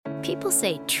People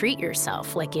say treat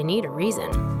yourself like you need a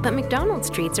reason, but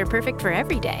McDonald's treats are perfect for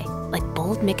every day. Like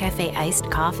bold McCafe iced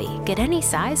coffee. Get any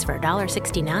size for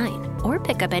 $1.69. Or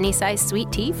pick up any size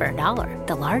sweet tea for $1.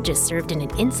 The largest served in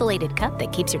an insulated cup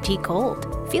that keeps your tea cold.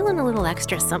 Feeling a little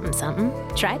extra something something?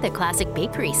 Try the classic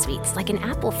bakery sweets like an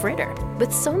apple fritter.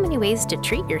 With so many ways to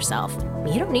treat yourself,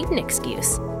 you don't need an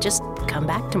excuse. Just come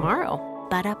back tomorrow.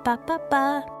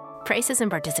 Ba-da-ba-ba-ba. Prices and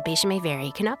participation may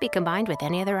vary. Cannot be combined with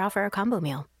any other offer or combo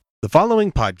meal. The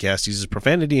following podcast uses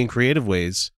profanity in creative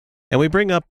ways, and we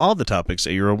bring up all the topics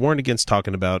that you are warned against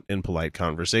talking about in polite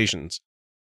conversations.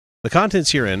 The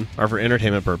contents herein are for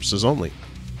entertainment purposes only.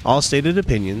 All stated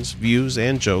opinions, views,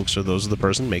 and jokes are those of the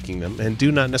person making them and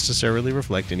do not necessarily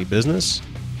reflect any business,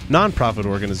 non-profit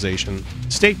organization,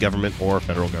 state government, or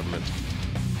federal government.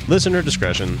 Listener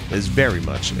discretion is very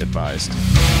much advised.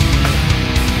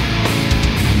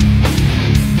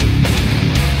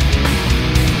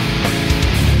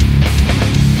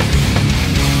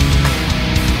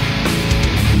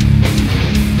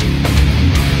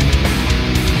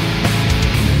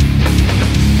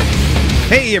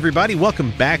 Hey everybody,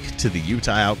 welcome back to the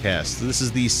Utah Outcast. This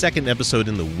is the second episode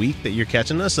in the week that you're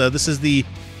catching us. This is the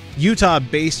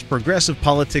Utah-based progressive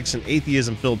politics and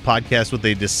atheism-filled podcast with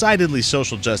a decidedly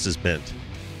social justice bent.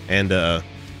 And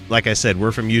like I said,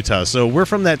 we're from Utah, so we're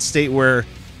from that state where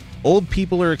old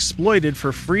people are exploited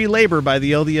for free labor by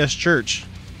the LDS Church,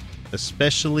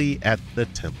 especially at the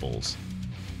temples.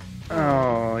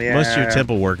 Oh, yeah. Most of your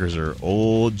temple workers are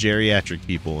old geriatric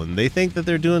people, and they think that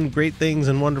they're doing great things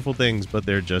and wonderful things, but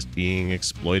they're just being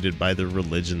exploited by the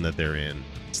religion that they're in.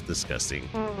 It's disgusting.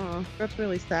 That's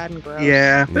really sad and gross.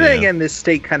 Yeah, but then again, this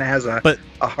state kind of has a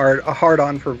hard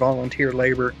on for volunteer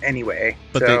labor anyway.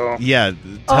 But so.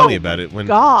 Tell me about it. When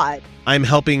God, I'm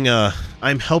helping I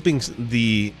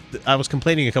was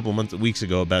complaining a couple of weeks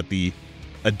ago about the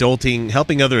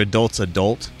helping other adults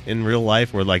adult in real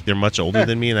life, where like they're much older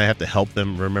than me and I have to help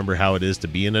them remember how it is to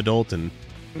be an adult. And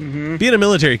being a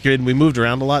military kid, we moved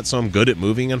around a lot, so I'm good at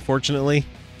moving, unfortunately.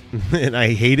 And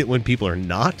I hate it when people are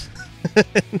not.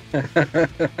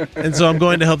 And so I'm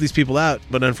going to help these people out,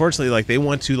 but unfortunately, like, they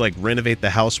want to like renovate the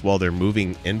house while they're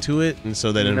moving into it, and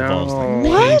so that involves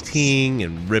like painting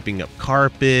and ripping up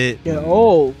carpet.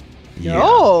 No.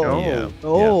 That's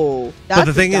but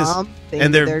the thing is,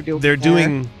 and they're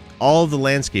doing all the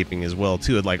landscaping as well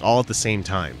too, like all at the same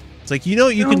time. It's like,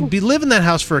 you can be living in that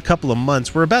house for a couple of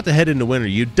months. We're about to head into winter.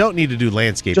 You don't need to do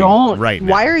landscaping right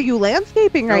now. Why are you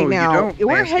landscaping right now?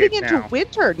 We're heading into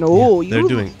winter. No,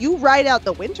 you ride out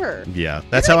the winter. Yeah,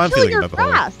 that's how I'm feeling about the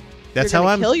whole. That's how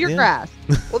I'm kill your grass.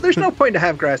 Well, there's no point to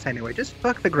have grass anyway. Just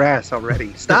fuck the grass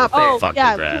already. Stop it. Fuck the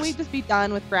grass. Can we just be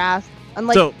done with grass?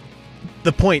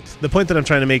 The point that I'm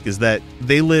trying to make is that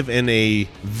they live in a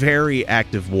very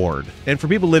active ward. And for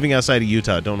people living outside of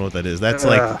Utah, don't know what that is. That's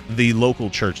like the local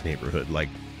church neighborhood. Like,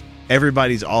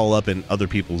 everybody's all up in other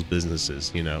people's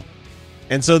businesses,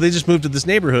 And so they just moved to this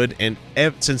neighborhood, and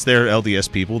since they're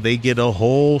LDS people, they get a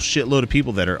whole shitload of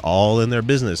people that are all in their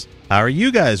business. How are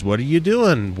you guys? What are you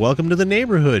doing? Welcome to the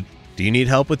neighborhood. Do you need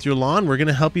help with your lawn? We're going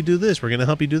to help you do this. We're going to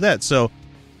help you do that. So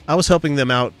I was helping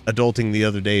them out adulting the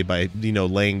other day by,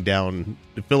 laying down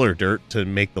filler dirt to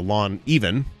make the lawn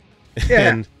even. Yeah.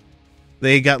 And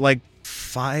they got like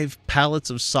 5 pallets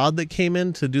of sod that came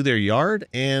in to do their yard.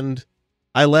 And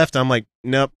I left. I'm like,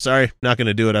 nope, sorry, not going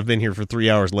to do it. I've been here for 3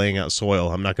 hours laying out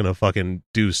soil. I'm not going to fucking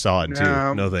do sod too.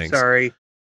 No thanks. Sorry.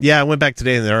 Yeah, I went back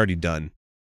today and they're already done.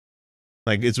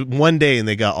 Like, it's one day and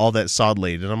they got all that sod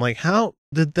laid. And I'm like, how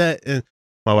did that? And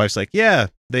my wife's like, yeah,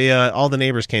 they all the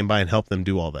neighbors came by and helped them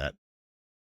do all that.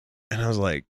 And I was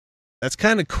like, that's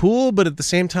kind of cool, but at the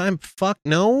same time, fuck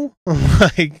no.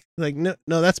 like no,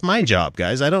 that's my job,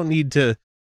 guys. I don't need to,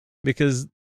 because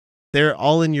they're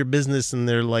all in your business, and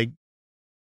they're like,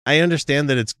 I understand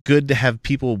that it's good to have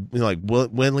people like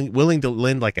willing to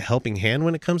lend like a helping hand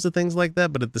when it comes to things like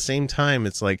that, but at the same time,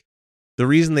 it's like the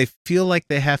reason they feel like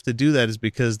they have to do that is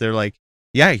because they're like,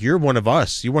 yeah, you're one of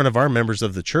us. You're one of our members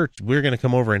of the church. We're going to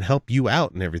come over and help you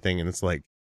out and everything. And it's like,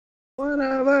 one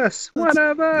of us.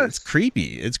 It's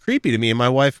creepy. It's creepy to me. And my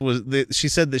wife she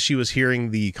said that she was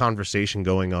hearing the conversation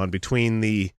going on between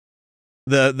the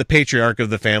patriarch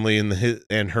of the family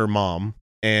and her mom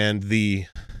and the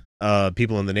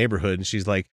people in the neighborhood. And she's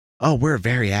like, oh, we're a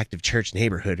very active church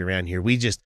neighborhood around here.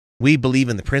 We believe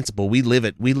in the principle. We live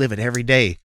it every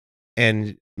day.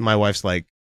 And my wife's like,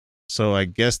 so I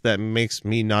guess that makes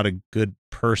me not a good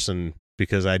person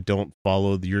because I don't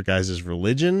follow your guys'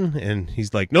 religion. And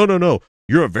he's like, no,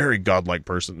 you're a very godlike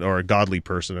person or a godly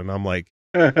person. And I'm like,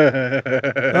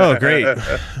 oh, great.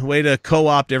 Way to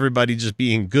co-opt everybody just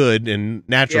being good and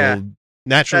natural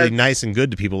naturally nice and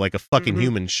good to people like a fucking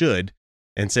human should,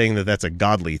 and saying that that's a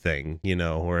godly thing,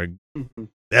 or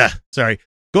sorry,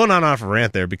 going on off a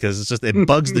rant there because it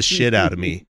bugs the shit out of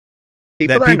me.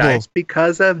 People are nice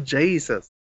because of Jesus.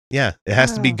 Yeah, it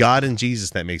has to be God and Jesus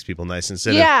that makes people nice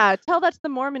instead of... tell that to the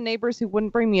Mormon neighbors who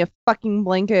wouldn't bring me a fucking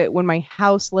blanket when my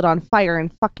house lit on fire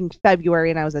in fucking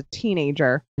February and I was a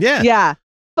teenager. Yeah.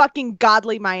 Fucking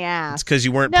godly my ass. It's because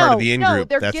you weren't part of the in-group.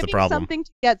 That's the problem. They're giving something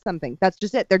to get something. That's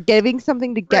just it. They're giving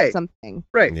something to get something.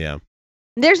 Right. Yeah.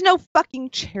 There's no fucking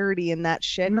charity in that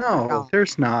shit. No,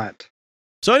 there's not.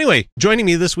 So anyway, joining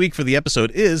me this week for the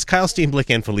episode is Kyle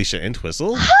Steenblick and Felicia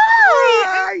Entwistle.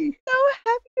 Hi! I'm so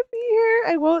happy to be here.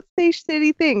 I won't say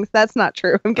shitty things. That's not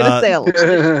true. I'm going to say a lot.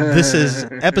 This is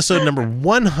episode number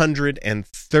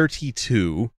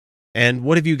 132. And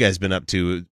what have you guys been up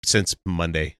to since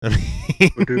Monday? I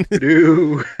mean, with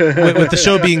the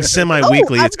show being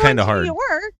semi-weekly, it's kind of hard. New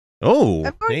York. Oh,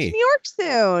 I'm going to New York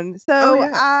soon. So,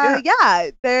 I'm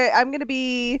going to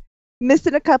be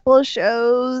missing a couple of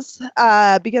shows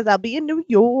because I'll be in New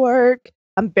York.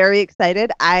 I'm very excited.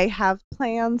 I have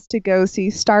plans to go see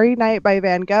Starry Night by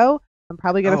Van Gogh. I'm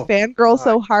probably going to fangirl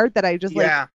so hard that I just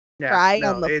cry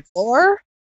on the floor.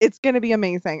 It's going to be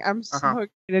amazing. I'm so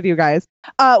excited, you guys.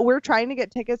 We're trying to get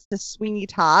tickets to Sweeney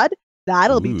Todd.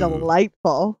 That'll be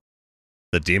delightful.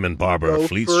 The Demon Barber of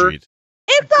Fleet Street.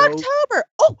 It's October.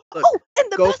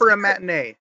 And go for a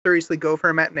matinee. Seriously, go for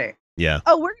a matinee. Yeah.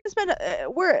 Oh, we're gonna spend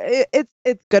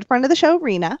it's good friend of the show,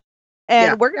 Rena,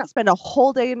 and we're gonna spend a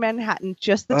whole day in Manhattan,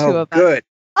 just the two of us. Good.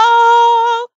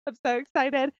 Oh, I'm so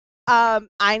excited.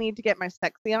 I need to get my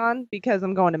sexy on because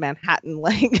I'm going to Manhattan.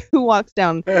 Like, who walks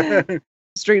down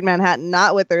street in Manhattan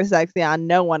not with their sexy on?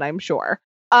 No one, I'm sure.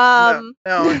 No,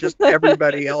 just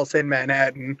everybody else in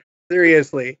Manhattan.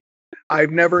 Seriously,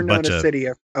 I've never known a city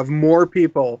of more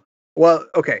people. Well,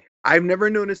 okay. I've never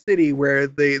known a city where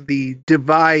the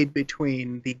divide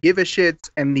between the give a shits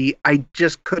and the I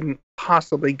just couldn't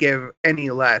possibly give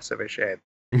any less of a shit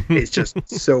is just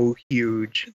so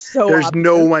huge. There's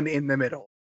no one in the middle.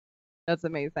 That's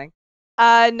amazing.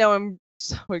 No, I'm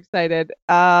so excited.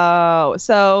 I'm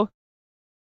going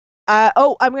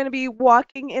to be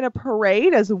walking in a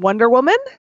parade as Wonder Woman.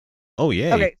 Oh,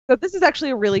 yeah. Okay, so this is actually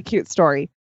a really cute story.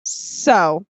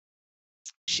 So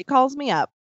she calls me up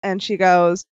and she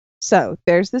goes, so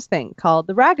there's this thing called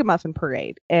the Ragamuffin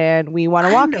Parade, and we want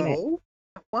to walk in it.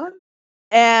 What?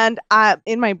 And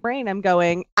in my brain, I'm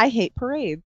going, I hate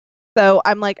parades. So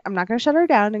I'm like, I'm not going to shut her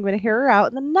down. I'm going to hear her out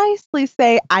and then nicely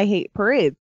say, I hate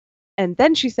parades. And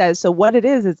then she says, so what it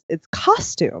is it's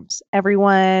costumes.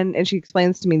 Everyone, and she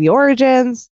explains to me the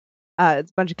origins. It's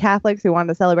a bunch of Catholics who wanted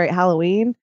to celebrate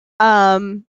Halloween.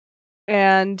 And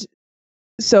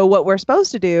so what we're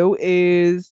supposed to do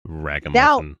is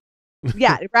Ragamuffin.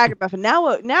 Ragamuffin.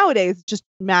 Nowadays, just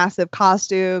massive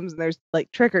costumes, and there's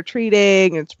like trick or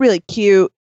treating, and it's really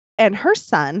cute. And her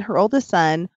oldest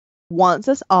son, wants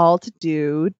us all to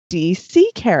do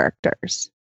DC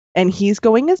characters, and he's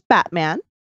going as Batman,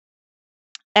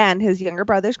 and his younger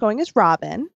brother's going as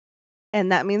Robin,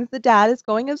 and that means the dad is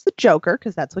going as the Joker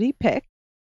because that's what he picked.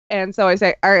 And so I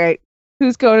say, all right,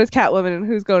 who's going as Catwoman and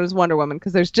who's going as Wonder Woman?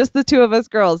 Because there's just the two of us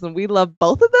girls, and we love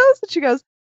both of those. And she goes,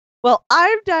 well,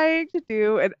 I'm dying to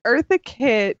do an Eartha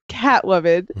Kitt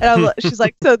Catwoman. And she's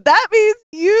like, so that means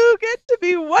you get to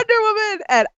be Wonder Woman.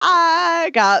 And I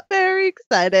got very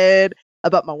excited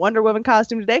about my Wonder Woman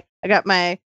costume today. I got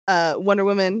my Wonder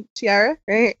Woman tiara,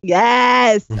 right?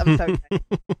 Yes. I'm so excited.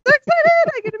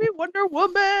 I get to be Wonder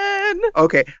Woman.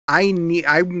 Okay.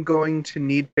 I'm going to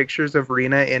need pictures of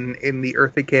Rena in the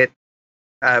Eartha Kitt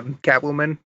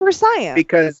Catwoman. For science.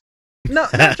 Because,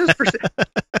 not just for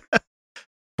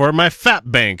for my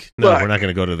fat bank. No, we're not going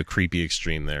to go to the creepy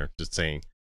extreme there. Just saying.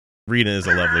 Rena is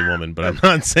a lovely woman, but I'm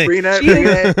not saying... Rena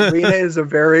is a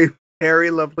very,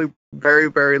 very lovely, very,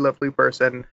 very lovely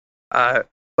person.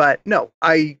 But no,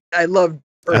 I love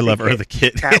Eartha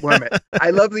Kitt Catwoman. I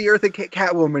love the Eartha Kitt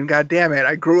Catwoman. God damn it.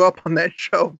 I grew up on that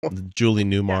show. Julie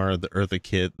Newmar, the Eartha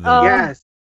Kitt. Yes.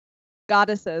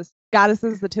 Goddesses,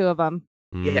 the two of them.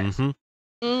 Yes.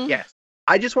 Mm-hmm. Yes.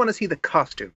 I just want to see the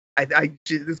costume.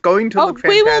 It's going to look fantastic.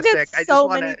 We will get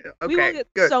we will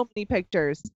get so many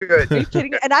pictures. Good. Are you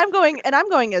kidding me? And I'm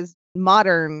going as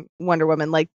modern Wonder Woman,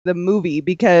 like the movie,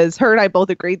 because her and I both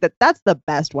agreed that that's the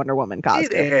best Wonder Woman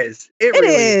costume. It is. It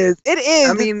is.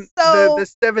 I mean,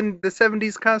 the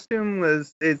 70s costume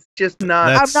it's just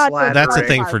not. That's a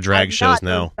thing for drag shows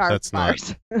now. That's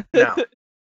not.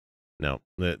 No.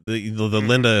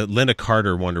 The Linda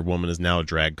Carter Wonder Woman is now a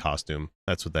drag costume.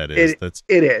 That's what that is.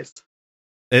 It is.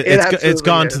 It's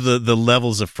gone to the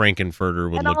levels of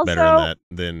Frankenfurter would And look better also, in that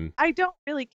than. I don't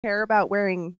really care about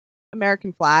wearing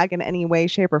American flag in any way,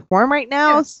 shape, or form right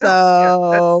now. Yeah,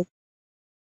 so,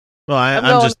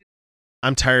 Well,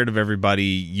 I'm tired of everybody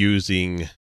using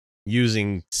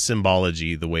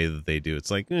symbology the way that they do.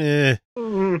 It's like,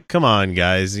 come on,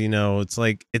 guys. You know, it's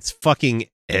like it's fucking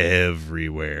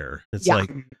everywhere. It's like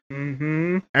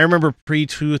mm-hmm. I remember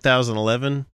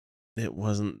pre-2011, it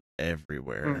wasn't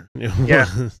everywhere.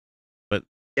 Yeah. But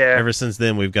ever since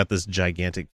then, we've got this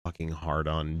gigantic fucking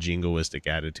hard-on jingoistic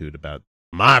attitude about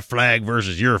my flag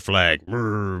versus your flag.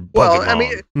 Well, I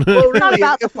mean, it's not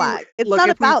about the flag. It's not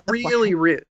about the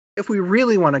flag. If we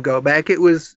really want to go back, it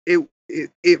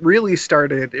really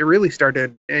started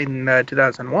in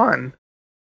 2001.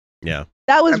 Yeah.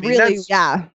 That was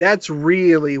That's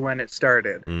really when it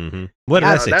started. Mm-hmm. What did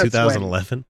I say?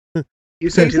 2011. You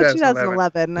said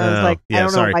 2011. I was like, I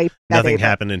don't know why. Nothing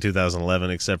happened in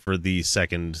 2011 except for the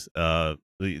second the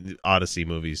Odyssey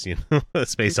movies, you know,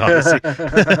 Space Odyssey.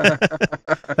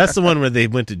 That's the one where they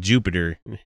went to Jupiter.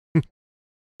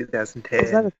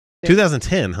 2010.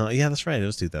 2010, huh? Yeah, that's right. It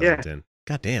was 2010. Yeah.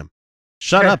 God damn.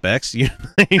 Shut up, X. You're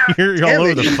all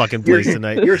over the fucking place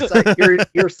tonight. You're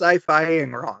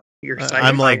sci-fi-ing wrong.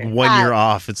 I'm like 1 year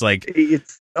off. It's like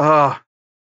God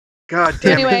damn it.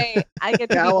 Anyway, I get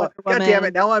to be Wonder Woman. God damn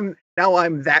it. Now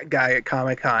I'm that guy at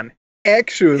Comic-Con.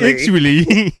 Actually.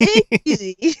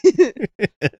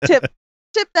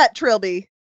 Tip that trilby.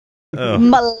 Oh.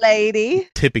 My lady.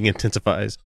 Tipping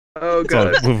intensifies. Oh god.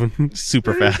 It's all moving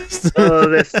super fast. Oh,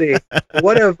 let's see.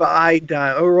 What have I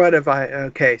done? Or what have I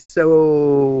okay,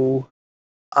 so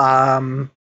I'm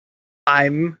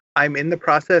in the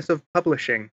process of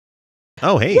publishing.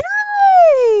 Oh hey. Yay!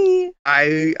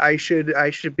 I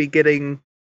should be getting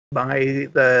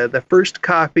the first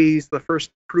copies, the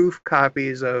first proof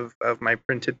copies of my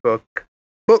printed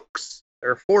books.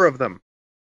 There are 4 of them.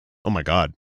 Oh my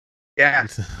god. Yeah.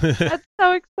 That's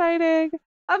so exciting.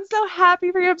 I'm so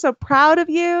happy for you. I'm so proud of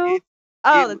you.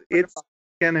 It's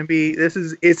gonna be this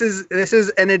is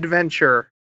an adventure.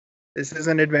 This is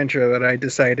an adventure that I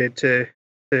decided to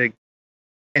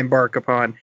embark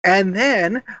upon. And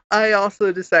then I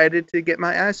also decided to get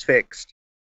my eyes fixed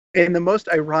in the most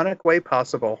ironic way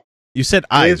possible. You said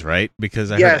eyes, right?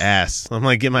 Because I heard ass. I'm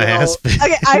like, get my ass fixed.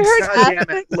 Okay, I heard ass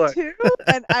fixed too,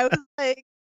 and I was like,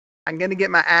 I'm gonna get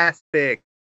my ass fixed.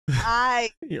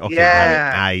 Okay,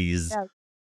 yeah. Eyes. Yeah.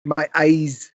 My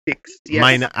eyes fixed. Yes.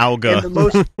 Mine auga.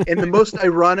 In the most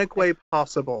ironic way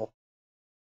possible.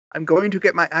 I'm going to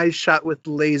get my eyes shot with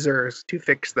lasers to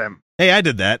fix them. Hey, I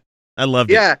did that. I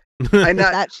loved it. Yeah. I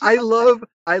love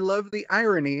the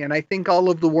irony, and I think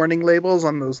all of the warning labels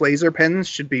on those laser pens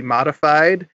should be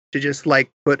modified to just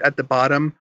like put at the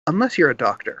bottom, unless you're a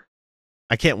doctor.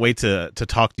 I can't wait to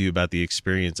talk to you about the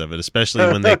experience of it, especially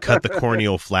when they cut the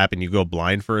corneal flap and you go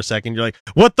blind for a second. You're like,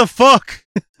 what the fuck?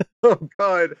 Oh,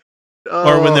 God.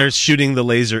 Or when they're shooting the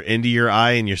laser into your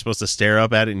eye and you're supposed to stare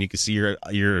up at it and you can see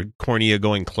your cornea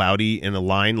going cloudy in a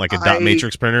line like a dot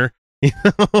matrix printer.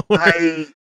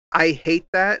 I hate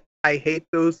that. I hate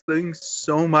those things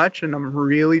so much, and I'm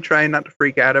really trying not to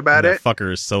freak out about it. That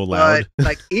fucker is so loud. But,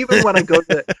 like, even when I go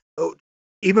to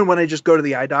even when I just go to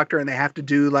the eye doctor and they have to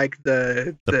do like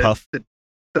the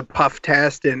puff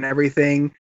test and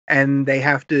everything, and they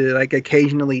have to like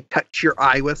occasionally touch your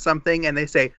eye with something, and they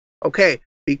say, okay,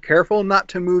 be careful not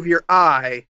to move your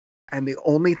eye. And the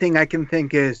only thing I can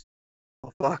think is,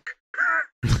 oh fuck.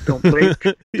 Don't blink.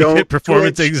 Don't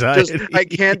performance twitch. anxiety. I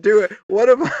can't do it. What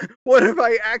if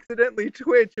I accidentally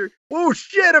twitch or oh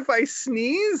shit if I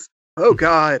sneeze? Oh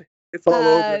god. It's all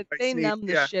over. They numb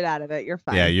the shit out of it. You're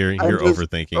fine. Yeah, you're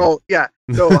overthinking. Oh yeah.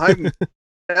 So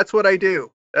that's what I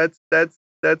do. That's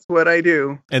what I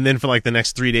do. And then for like the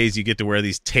next 3 days, you get to wear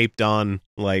these taped on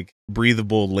like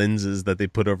breathable lenses that they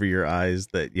put over your eyes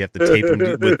that you have to tape them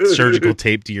with surgical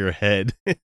tape to your head.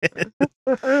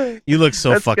 You look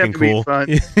so fucking cool. But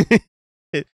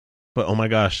oh my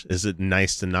gosh, is it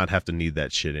nice to not have to need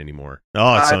that shit anymore?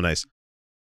 Oh, it's so nice.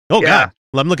 Oh god.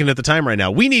 Well, I'm looking at the time right now.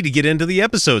 We need to get into the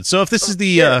episode. So if this is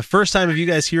the first time of you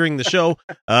guys hearing the show,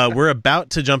 we're about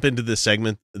to jump into this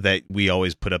segment that we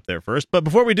always put up there first. But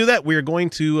before we do that, we are going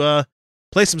to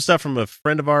play some stuff from a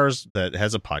friend of ours that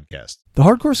has a podcast. The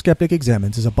Hardcore Skeptic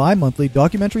Examines is a bi-monthly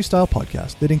documentary-style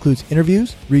podcast that includes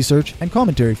interviews, research, and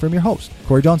commentary from your host,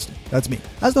 Corey Johnston. That's me.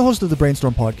 As the host of the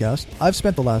Brainstorm podcast, I've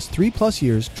spent the last 3+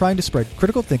 years trying to spread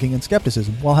critical thinking and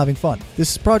skepticism while having fun.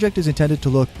 This project is intended to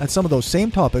look at some of those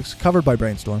same topics covered by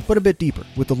Brainstorm, but a bit deeper.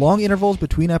 With the long intervals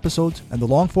between episodes and the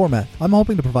long format, I'm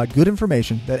hoping to provide good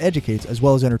information that educates as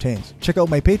well as entertains. Check out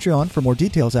my Patreon for more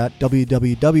details at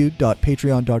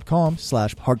www.patreon.com/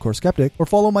 facebook.com/hardcore skeptic or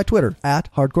follow my Twitter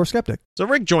 @hardcore skeptic. So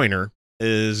Rick Joyner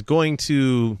is going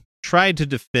to try to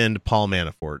defend Paul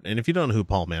Manafort. And if you don't know who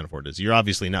Paul Manafort is, you're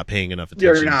obviously not paying enough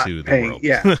attention to the world.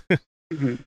 Yeah.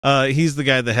 Mm-hmm. He's the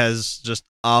guy that has just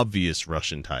obvious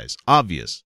Russian ties.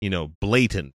 Obvious,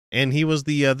 blatant. And he was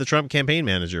the Trump campaign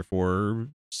manager for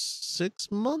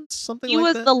 6 months, something He like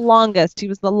was that. the longest. He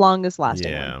was the longest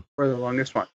lasting Yeah. one. For the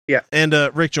longest one. Yeah. And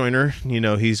Rick Joyner,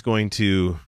 he's going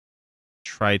to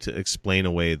try to explain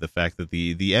away the fact that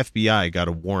the FBI got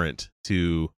a warrant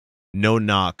to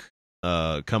no-knock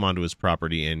come onto his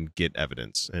property and get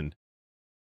evidence. And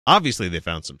obviously they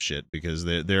found some shit because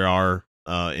there are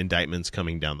indictments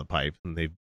coming down the pipe, and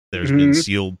there's been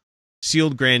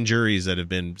sealed grand juries that have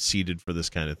been seated for this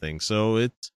kind of thing. So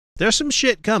there's some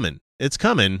shit coming. It's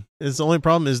coming. The only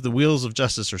problem is the wheels of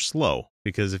justice are slow,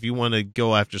 because if you want to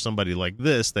go after somebody like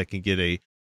this that can get a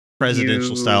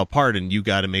presidential style pardon, you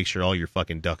got to make sure all your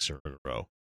fucking ducks are in a row.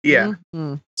 Yeah.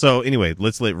 Mm-hmm. So anyway,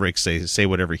 let's let Rick say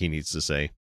whatever he needs to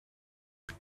say.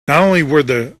 Not only were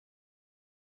the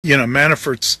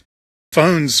Manafort's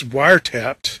phones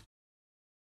wiretapped,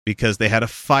 because they had a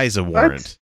FISA warrant.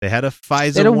 What? They had a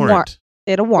FISA warrant.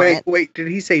 They had a warrant. Wait, did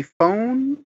he say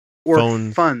phone or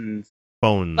funds? Phones.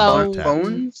 Phone. Were tapped.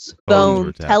 Phones? Phones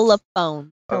were tapped.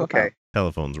 Telephone. Okay.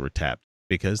 Telephones were tapped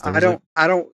because there I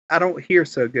was don't hear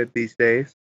so good these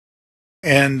days.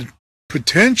 and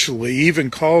potentially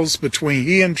even calls between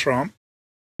he and Trump.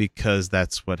 because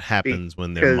that's what happens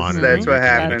when they're Because monitoring that's what your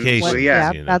happens. communications. Well,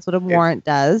 yeah. That's what a warrant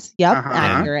does. Yep, Uh-huh.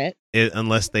 accurate.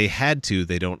 Unless they had to,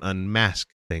 they don't unmask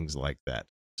things like that.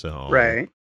 So Right.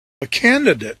 A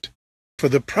candidate for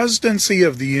the presidency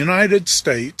of the United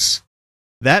States.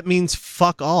 that means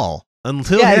fuck all.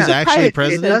 Until Yeah, he's he's a actually private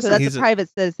president, citizen, so that's he's a private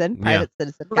citizen. Private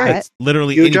citizen. Got Right. it. It's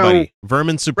literally You anybody. don't-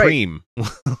 Vermin Supreme.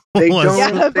 They was- don't-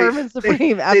 Yeah, they- Vermin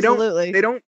Supreme. They Absolutely.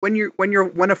 don't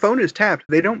when a phone is tapped,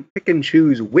 they don't pick and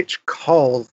choose which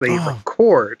calls they Oh.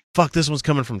 record. Fuck, this one's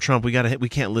coming from Trump. We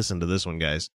can't listen to this one,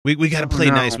 guys. We gotta play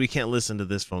no. nice. We can't listen to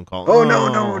this phone call. Oh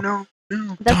no.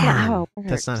 That's Darn. not how it works.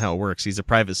 That's not how it works. He's a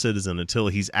private citizen until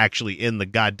he's actually in the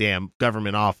goddamn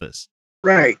government office.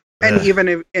 Right. And Ugh.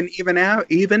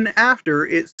 even after,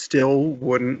 it still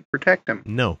wouldn't protect him.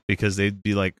 No, because they'd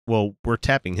be like, "Well, we're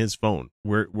tapping his phone.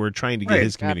 We're trying to get Right.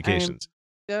 his communications."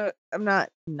 I'm not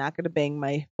going to bang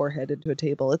my forehead into a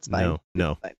table. It's fine.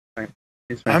 No. It's fine.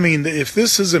 It's fine. I mean, if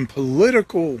this isn't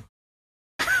political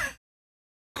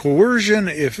coercion,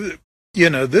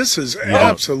 this is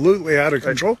absolutely out of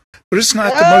control. But it's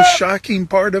not the most shocking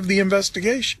part of the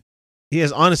investigation. He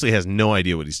honestly has no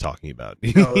idea what he's talking about.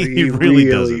 No, he really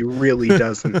doesn't. really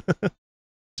doesn't.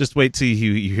 Just wait till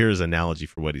you hear his analogy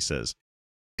for what he says.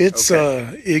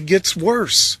 It gets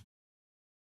worse.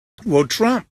 Well,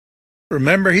 Trump,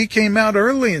 remember, he came out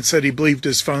early and said he believed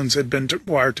his phones had been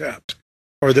wiretapped,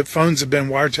 or that phones had been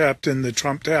wiretapped in the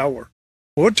Trump Tower.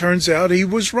 Well, it turns out he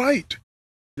was right.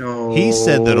 No. He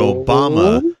said that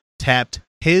Obama tapped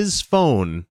his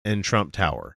phone in Trump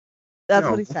Tower. That's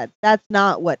No. what he said. That's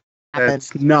not what happened.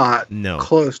 That's not No.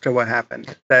 close to what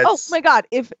happened. That's Oh my God!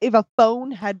 If a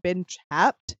phone had been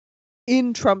tapped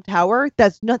in Trump Tower,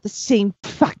 that's not the same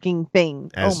fucking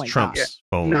thing. As oh my Trump's God,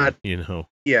 phone, Not-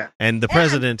 And the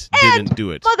president and didn't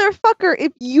do it. motherfucker!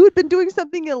 If you had been doing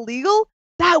something illegal,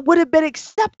 that would have been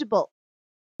acceptable.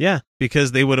 Yeah,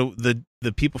 because they would have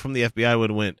the people from the FBI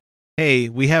would have went, "Hey,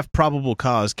 we have probable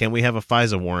cause. Can we have a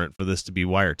FISA warrant for this to be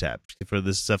wiretapped, for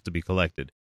this stuff to be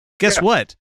collected?" Guess Yeah.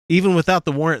 what? Even without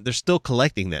the warrant, they're still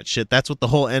collecting that shit. That's what the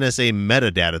whole NSA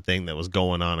metadata thing that was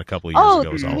going on a couple of years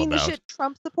ago was you all mean about. the shit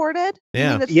Trump supported? You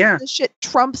Yeah. mean Yeah. the shit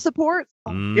Trump supports?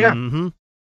 Oh, Yeah. Mhm.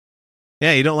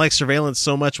 Yeah, you don't like surveillance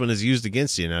so much when it's used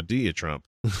against you, now do you, Trump?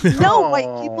 No, Oh.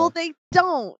 white people, they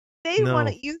don't. They No. want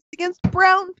it used against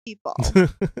brown people.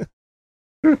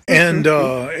 And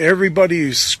everybody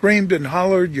who screamed and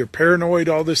hollered, "You're paranoid,"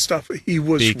 all this stuff, he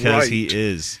was Because right. he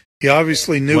is. He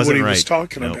obviously knew what Wasn't he was right.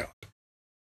 talking Nope. about.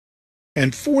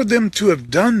 And for them to have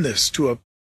done this to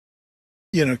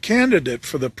a candidate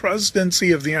for the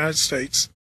presidency of the United States,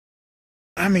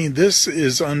 I mean, this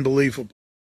is unbelievable.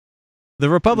 The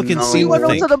Republicans No. You seem want to to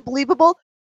know think what's unbelievable?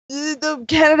 The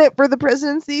candidate for the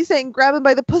presidency saying grab him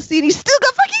by the pussy and he still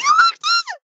got fucking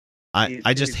elected.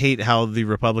 I just hate how the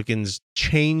Republicans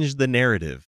change the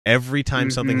narrative every time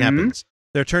something Mhm. happens.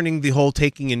 They're turning the whole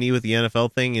taking a knee with the NFL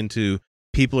thing into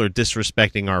people are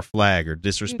disrespecting our flag or Dude,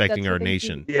 that's disrespecting our what they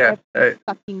nation. do Yeah, every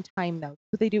fucking time though.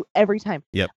 That's what they do every time.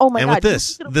 Yep. Oh my And God. with you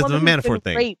this, look at a the woman who's been Manafort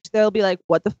thing. raped, they'll be like,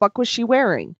 what the fuck was she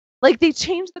wearing? Like they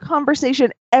change the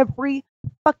conversation every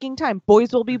fucking time.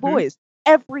 Boys will be Mhm. boys.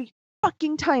 Every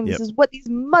fucking time. Yep. This is what these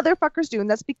motherfuckers do. And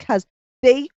that's because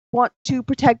they want to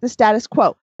protect the status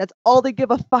quo. That's all they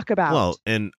give a fuck about. Well,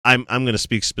 and I'm going to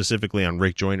speak specifically on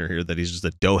Rick Joyner here, that he's just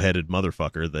a dough-headed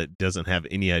motherfucker that doesn't have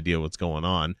any idea what's going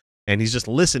on, and he's just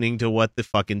listening to what the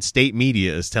fucking state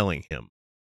media is telling him.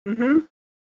 Mm-hmm.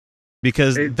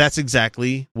 Because that's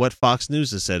exactly what Fox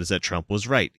News has said, is that Trump was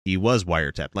right. He was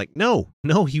wiretapped. Like, no,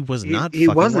 he was not he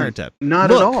fucking wasn't. wiretapped. Not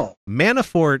Look, at all.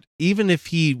 Manafort, even if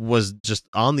he was just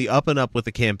on the up and up with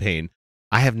the campaign,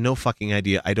 I have no fucking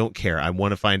idea. I don't care. I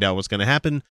want to find out what's going to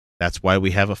happen. That's why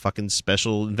we have a fucking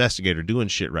special investigator doing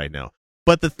shit right now.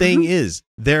 But the thing is,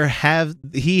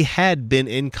 he had been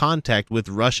in contact with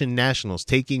Russian nationals,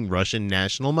 taking Russian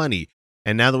national money.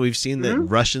 And now that we've seen that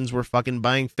Russians were fucking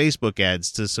buying Facebook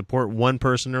ads to support one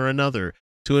person or another,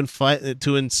 to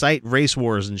incite race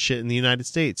wars and shit in the United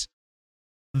States,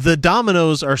 the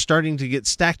dominoes are starting to get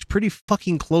stacked pretty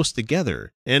fucking close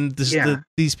together. And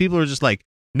these people are just like,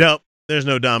 nope, there's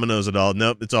no dominoes at all.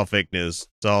 Nope, it's all fake news.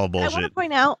 It's all bullshit. I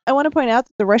want to point out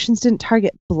that the Russians didn't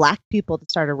target black people to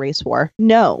start a race war.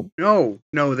 No,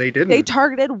 they didn't. They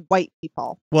targeted white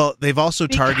people. Well, they've also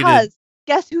targeted. Because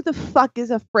guess who the fuck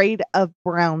is afraid of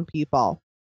brown people?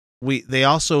 They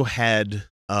also had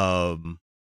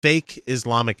fake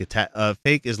Islamic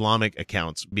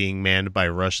accounts being manned by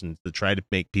Russians to try to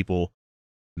make people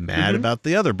mad about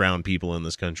the other brown people in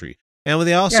this country. And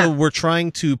they also were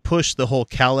trying to push the whole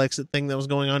CalExit thing that was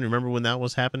going on. Remember when that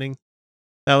was happening?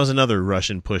 That was another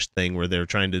Russian push thing where they were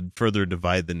trying to further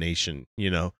divide the nation, you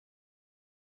know.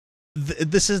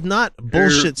 This is not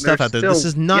bullshit stuff out there. This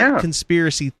is not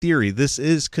conspiracy theory. This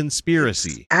is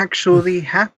conspiracy. It's actually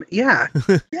happening. Yeah.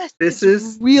 Yes, this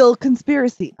is real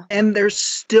conspiracy. And they're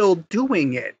still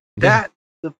doing it. Yeah. That's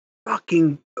the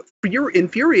fucking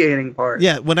infuriating part.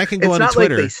 Yeah, when I can go on Twitter. It's not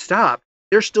like they stop.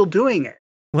 They're still doing it.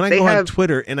 When I go on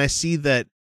Twitter and I see that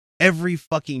every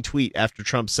fucking tweet after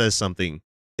Trump says something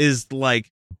is like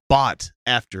bot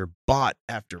after bot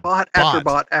after bot. After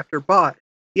bot after bot.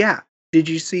 Yeah. Did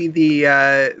you see the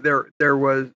there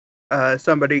was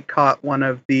somebody caught one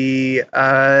of the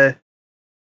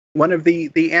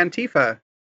Antifa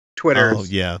Twitters. Oh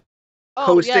yeah.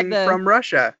 Posting from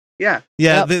Russia. Yeah.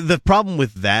 Yeah, yep. The problem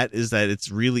with that is that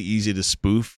it's really easy to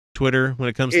spoof Twitter when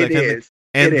it comes to that kind of thing.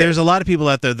 And there's a lot of people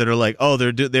out there that are like, oh,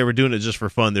 they were doing it just for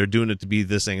fun. They're doing it to be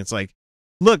this thing. It's like,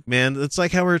 look, man, it's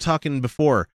like how we were talking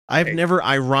before. I've never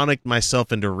ironicked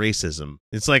myself into racism.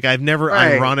 It's like I've never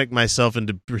ironicked myself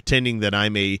into pretending that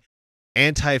I'm a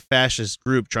anti-fascist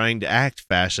group trying to act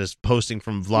fascist, posting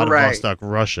from Vladivostok,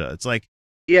 Russia. It's like,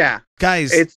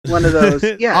 guys, it's one of those,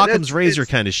 Occam's razor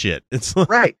kind of shit. It's like,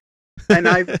 right. And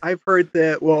I've heard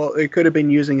that, well, it could have been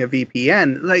using a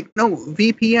VPN. Like, no,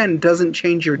 VPN doesn't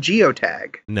change your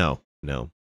geotag. No.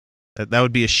 That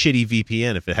would be a shitty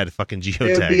VPN if it had a fucking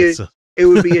geotag. It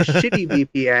would be a shitty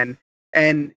VPN.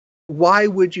 And why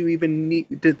would you even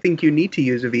need to think you need to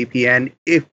use a VPN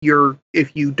if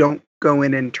you don't go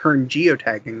in and turn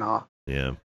geotagging off?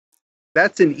 Yeah.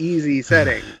 That's an easy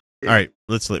setting. All right,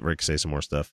 let's let Rick say some more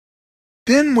stuff.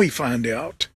 Then we find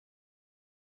out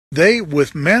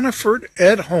with Manafort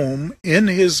at home in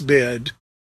his bed,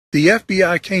 the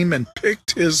FBI came and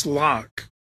picked his lock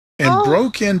and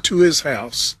broke into his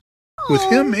house with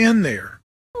him in there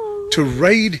to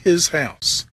raid his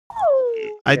house.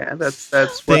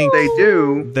 That's what they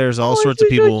do. There's all sorts of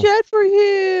people. So sad for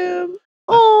him.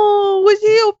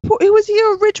 Was he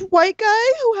a rich white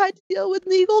guy who had to deal with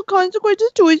legal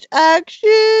consequences to his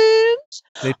actions?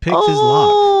 They picked his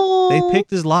lock. They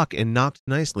picked his lock and knocked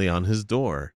nicely on his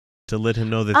door to let him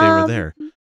know that they were there.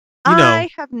 I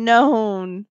have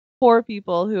known poor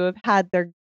people who have had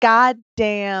their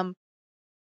goddamn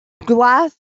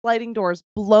glass sliding doors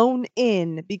blown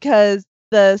in because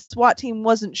the SWAT team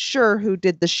wasn't sure who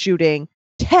did the shooting.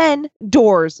 10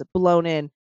 doors blown in.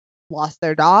 Lost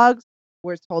their dogs.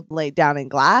 Were told to lay down in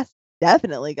glass.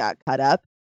 Definitely got cut up.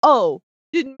 Oh,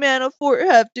 didn't Manafort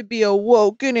have to be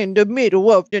awoken in the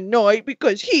middle of the night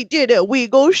because he did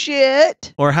illegal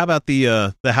shit? Or how about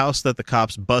the house that the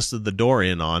cops busted the door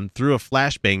in on, threw a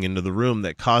flashbang into the room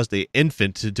that caused the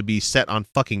infant to be set on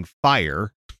fucking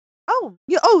fire?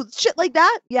 Shit like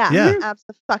that? Yeah.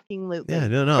 Absolutely. Yeah,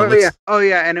 no. Oh,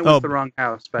 yeah, and it was the wrong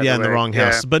house, by the way. In the wrong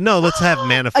house. But no, let's have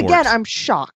Manafort. Again, I'm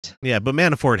shocked. Yeah, but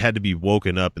Manafort had to be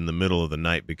woken up in the middle of the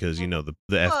night because, the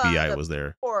FBI was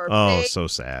there. So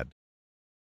sad.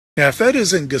 Yeah, if that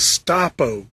isn't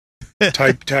Gestapo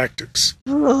type tactics.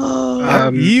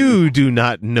 You do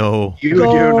not know. You do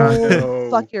not know.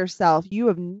 Fuck yourself. You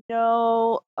have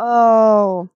no...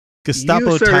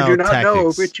 Gestapo you, sir, style do not tactics know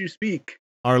of which you speak.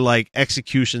 Are like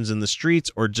executions in the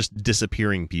streets or just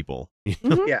disappearing people.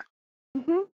 Yeah.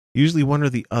 Usually one or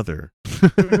the other.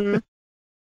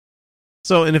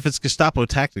 So, and if it's Gestapo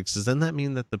tactics, does then that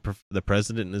mean that the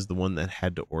president is the one that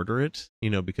had to order it?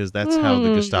 Because that's how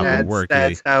the Gestapo worked.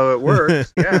 That's how it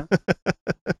works. Yeah.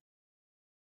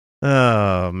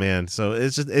 Oh man, so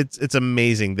it's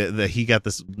amazing that he got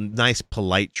this nice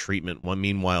polite treatment.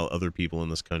 Meanwhile, other people in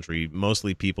this country,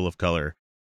 mostly people of color,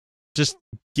 just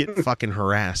get fucking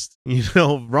harassed.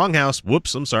 Wrong house.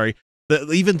 Whoops, I'm sorry.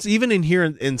 Even in here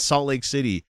in Salt Lake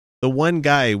City, the one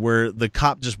guy where the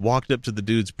cop just walked up to the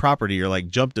dude's property or like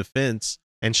jumped a fence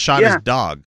and shot his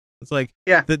dog. It's like,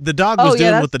 the dog was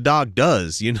doing what the dog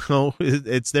does.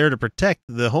 It's there to protect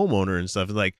the homeowner and stuff.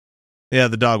 It's like, yeah,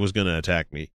 the dog was gonna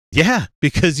attack me. Yeah,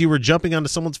 because you were jumping onto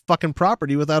someone's fucking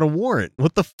property without a warrant.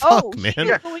 What the fuck, man? He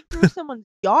was going through someone's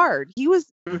yard. He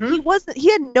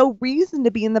had no reason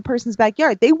to be in the person's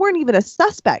backyard. They weren't even a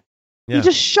suspect. Yeah. He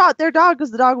just shot their dog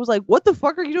because the dog was like, "What the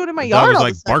fuck are you doing in my yard?" Dog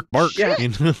was like, bark. Yeah.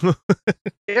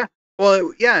 Yeah.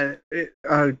 Well, yeah.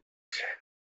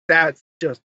 That's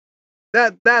just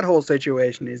that whole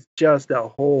situation is just a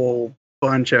whole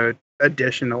bunch of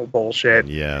additional bullshit.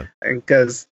 Yeah.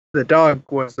 Because the dog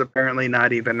was apparently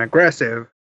not even aggressive.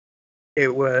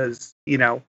 It was,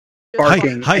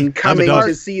 barking and coming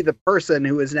to see the person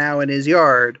who is now in his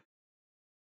yard.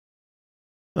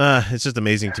 It's just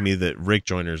amazing to me that Rick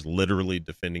Joyner's literally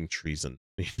defending treason.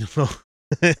 But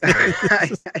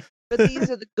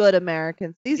these are the good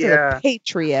Americans. These are the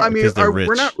patriots. I mean,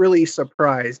 we're not really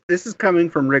surprised. This is coming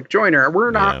from Rick Joyner.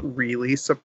 We're not really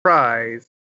surprised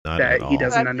that he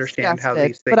doesn't understand how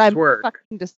these things work. I'm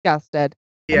fucking disgusted.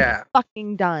 Yeah. I'm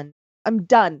fucking done. I'm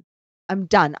done.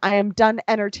 I am done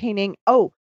entertaining.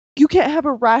 Oh, you can't have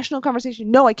a rational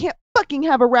conversation. No, I can't fucking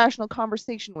have a rational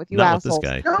conversation with you, not assholes.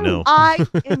 With this guy. No. I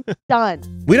am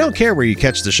done. We don't care where you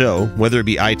catch the show, whether it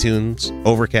be iTunes,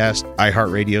 Overcast,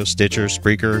 iHeartRadio, Stitcher,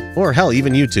 Spreaker, or hell,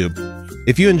 even YouTube.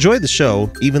 If you enjoy the show,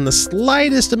 even the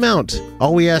slightest amount,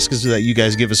 all we ask is that you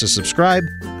guys give us a subscribe,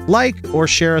 like, or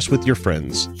share us with your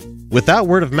friends. Without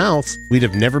word of mouth, we'd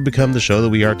have never become the show that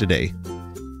we are today.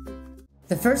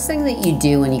 The first thing that you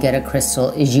do when you get a crystal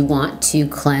is you want to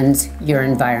cleanse your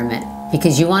environment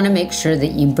because you want to make sure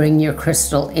that you bring your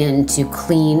crystal into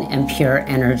clean and pure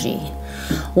energy.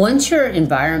 Once your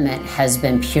environment has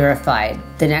been purified,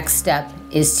 the next step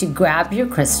is to grab your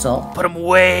crystal. Put them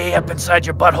way up inside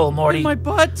your butthole, Morty. In my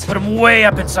butt? Put them way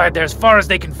up inside there as far as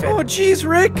they can fit. Oh, jeez,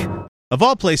 Rick. Of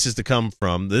all places to come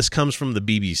from, this comes from the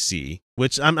BBC,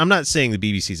 which I'm not saying the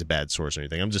BBC is a bad source or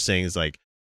anything. I'm just saying it's like,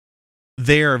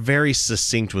 they are very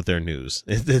succinct with their news.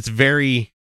 It's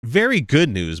very, very good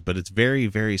news, but it's very,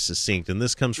 very succinct. And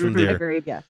this comes from their... Agreed,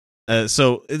 yeah.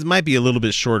 So it might be a little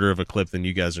bit shorter of a clip than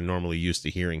you guys are normally used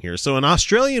to hearing here. So an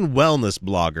Australian wellness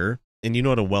blogger, and you know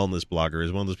what a wellness blogger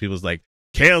is, one of those people is like,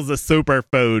 kale's a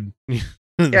superfood.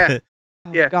 Yeah.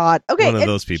 Oh, God. Okay, one of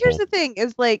those people. Here's the thing,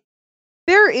 is like,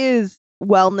 there is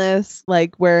wellness,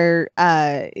 like where...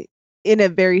 in a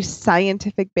very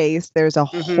scientific base, there's a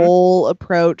whole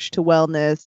approach to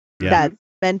wellness that's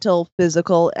mental,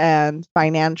 physical, and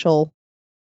financial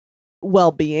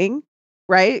well-being,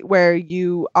 right? Where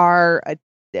you are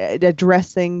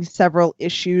addressing several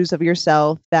issues of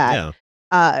yourself that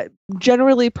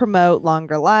generally promote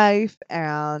longer life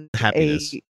and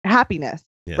happiness,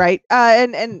 right?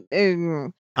 And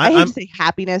I hate to say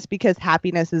happiness because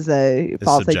happiness is a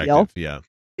false ideal. Yeah.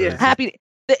 Happiness.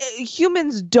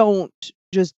 Humans don't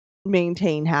just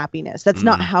maintain happiness. That's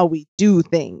not how we do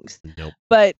things. Nope.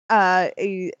 But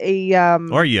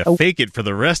or you fake it for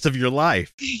the rest of your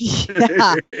life.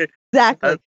 Yeah, exactly.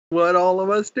 That's what all of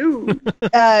us do.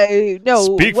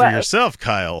 No. Speak for yourself,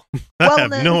 Kyle. I have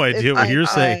no idea what you're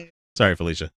saying. Sorry,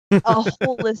 Felicia. A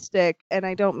holistic, and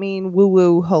I don't mean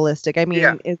woo-woo holistic. I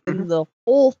mean it's the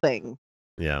whole thing.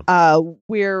 Yeah.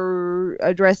 We're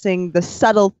addressing the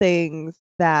subtle things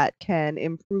that can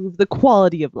improve the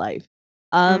quality of life.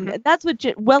 And that's what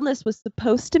wellness was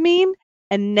supposed to mean,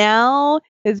 and now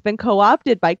has been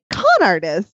co-opted by con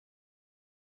artists.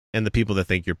 And the people that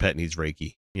think your pet needs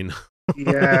Reiki,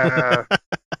 Yeah.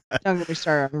 Don't get me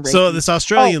started on Reiki. So this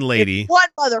Australian lady... If one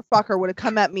motherfucker would have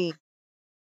come at me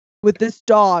with this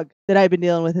dog that I've been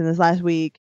dealing with in this last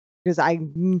week, because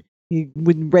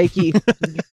with Reiki...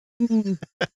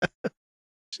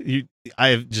 I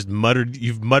have just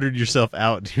you've muttered yourself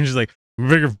out. You're just like,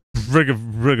 and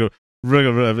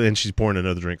she's pouring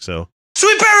another drink, so.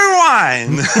 Sweet berry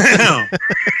wine!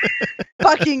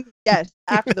 Fucking yes.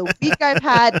 After the week I've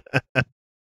had.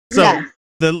 So, yes.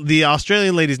 The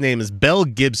Australian lady's name is Belle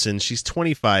Gibson. She's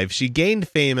 25. She gained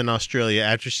fame in Australia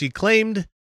after she claimed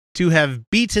to have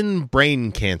beaten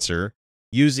brain cancer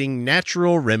using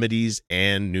natural remedies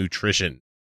and nutrition.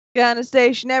 Gonna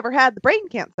say she never had the brain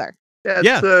cancer. That's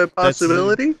a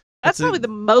possibility. That's probably the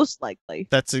most likely.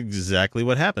 That's exactly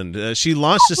what happened. She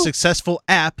launched a successful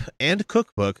app and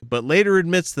cookbook, but later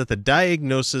admits that the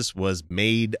diagnosis was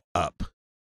made up.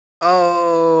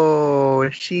 Oh,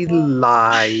 she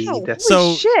lied. Holy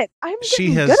So, shit! I'm she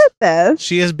getting has- good at this.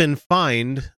 She has been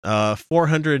fined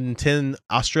 $410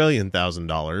 Australian thousand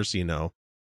dollars,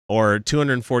 or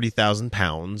 240,000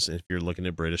 pounds if you're looking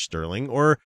at British sterling,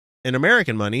 or in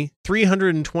American money,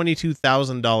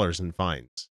 $322,000 in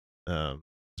fines. That's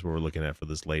what we're looking at for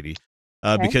this lady,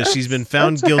 because she's been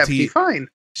found That's a hefty guilty. fine.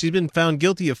 She's been found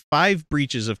guilty of 5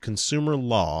 breaches of consumer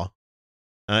law.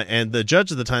 And the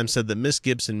judge at the time said that Miss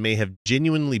Gibson may have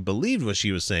genuinely believed what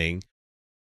she was saying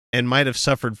and might have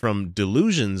suffered from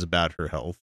delusions about her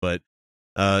health, but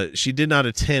she did not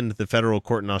attend the federal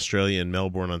court in Australia in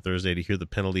Melbourne on Thursday to hear the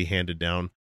penalty handed down.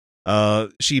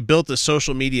 She built a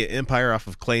social media empire off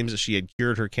of claims that she had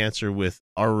cured her cancer with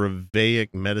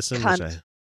Ayurvedic medicine,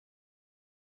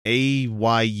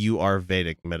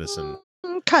 Ayurvedic medicine.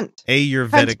 Cunt.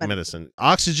 Ayurvedic Cunt. medicine,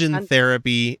 oxygen Cunt.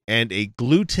 therapy, and a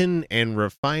gluten and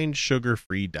refined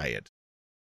sugar-free diet.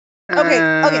 Okay.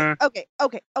 There. Okay.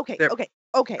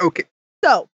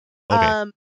 So,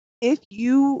 Okay. if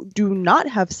you do not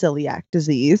have celiac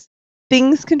disease,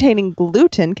 things containing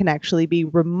gluten can actually be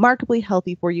remarkably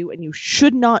healthy for you, and you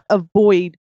should not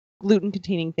avoid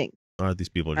gluten-containing things. These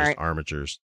people are just Alright.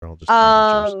 armatures. They're all just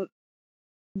armatures.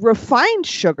 Refined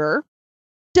sugar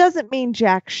doesn't mean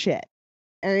jack shit.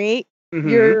 All right? Mhm.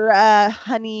 Your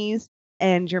honeys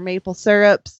and your maple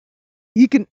syrups, you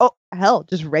can,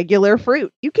 just regular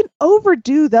fruit. You can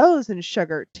overdo those in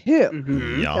sugar too,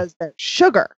 Mhm. Yeah. because they're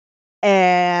sugar.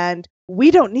 And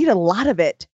we don't need a lot of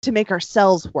it to make our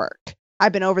cells work.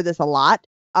 I've been over this a lot.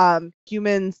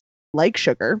 Humans like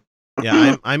sugar.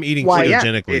 Yeah, I'm eating Why, yeah.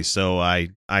 ketogenically, so I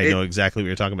know exactly what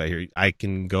you're talking about here. I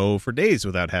can go for days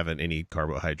without having any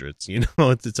carbohydrates.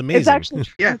 It's amazing. It's actually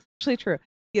true. Yeah. It's actually true.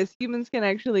 Yes, humans can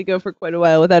actually go for quite a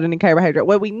while without any carbohydrate.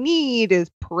 What we need is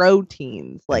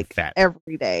proteins, like fat.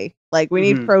 every day. Like we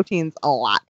need Mhm. proteins a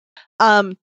lot.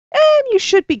 And you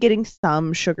should be getting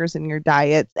some sugars in your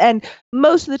diets. And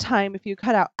most of the time, if you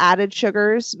cut out added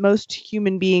sugars, most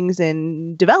human beings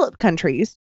in developed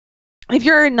countries, if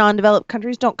you're in non-developed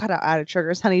countries, don't cut out added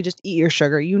sugars, honey. Just eat your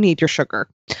sugar. You need your sugar.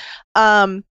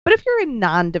 But if you're in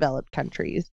non-developed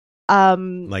countries,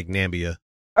 Like Nambia.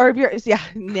 or if you're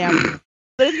now,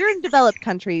 but if you're in developed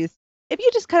countries, if you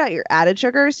just cut out your added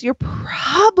sugars, you're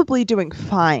probably doing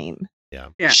fine. Yeah.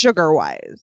 Yeah. Sugar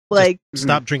wise, like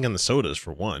Stop drinking the sodas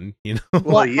for one. Well,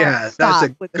 What? yeah, that's Stop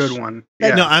a with the good sh- one. Like,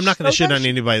 Yeah. No, I'm not going to shit Soda on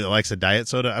anybody that likes a diet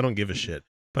soda. I don't give a shit.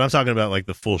 But I'm talking about like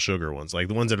the full sugar ones, like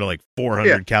the ones that are like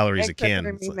 400 calories a except can. that,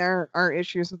 I It's mean, like- there are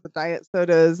issues with the diet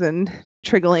sodas and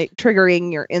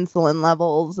triggering your insulin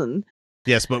levels and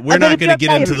yes, but we're I bet not if going to you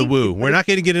get have into the diabetes, woo. We're not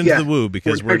going to get into Yeah. the woo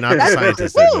because we're not the That's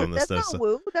scientists woo. that go on this That's stuff. not So.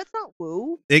 woo. That's not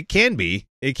woo. It can be.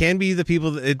 It can be the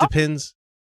people. It depends.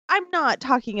 I'm not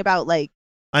talking about like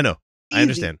I know. I easy.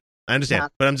 understand. Yeah.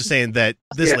 But I'm just saying that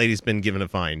this Yeah. lady's been given a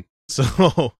fine. So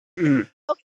Mm.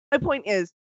 My point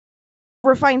is,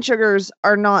 refined sugars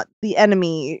are not the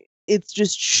enemy. It's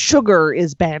just sugar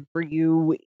is bad for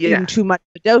you Yeah. in too much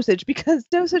of a dosage because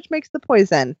dosage makes the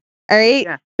poison. All right,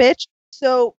 Yeah. bitch.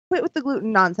 So quit with the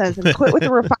gluten nonsense and quit with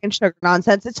the refined sugar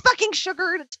nonsense. It's fucking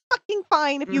sugar and it's fucking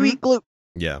fine if you Mhm. eat gluten,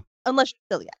 yeah. unless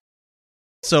you're celiac.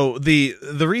 So the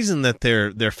reason that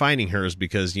they're finding her is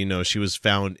because she was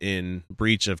found in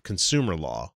breach of consumer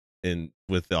law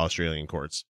with the Australian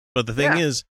courts. But the thing Yeah.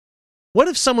 is, what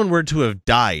if someone were to have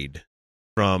died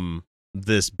from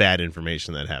this bad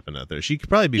information that happened out there? She could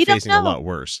probably be You don't facing a know. lot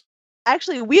worse.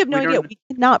 Actually, we have no We idea. don't- We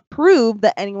cannot prove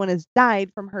that anyone has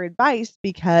died from her advice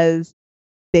because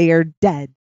they are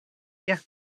dead.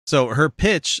 So her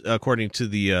pitch, according to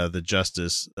the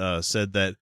justice, said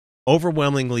that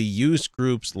overwhelmingly youth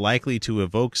groups likely to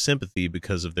evoke sympathy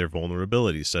because of their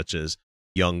vulnerabilities, such as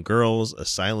young girls,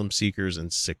 asylum seekers,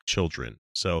 and sick children.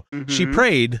 So she Mhm.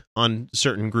 preyed on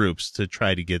certain groups to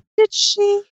try to get. Did she?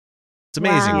 It's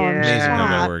amazing, Wow, amazing how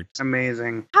that yeah. worked.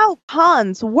 Amazing. How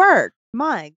cons work?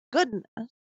 My goodness.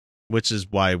 Which is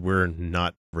why we're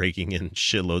not raking in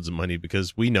shitloads of money,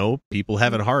 because we know people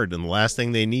have it hard, and the last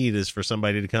thing they need is for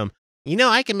somebody to come.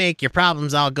 I can make your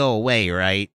problems all go away,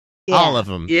 right? All of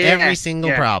them, Yeah, every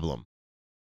single yeah. problem,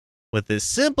 with this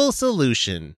simple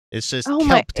solution. It's just Oh kelp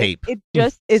my! tape.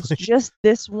 It's just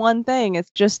this one thing.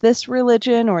 It's just this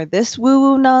religion or this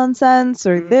woo-woo nonsense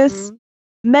or this Mhm.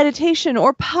 meditation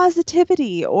or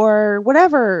positivity or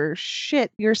whatever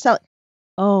shit you're selling.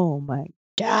 Oh my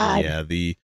god! Yeah,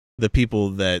 the people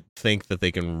that think that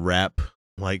they can wrap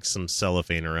like some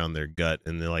cellophane around their gut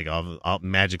and they're like,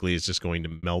 magically it's just going to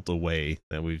melt away,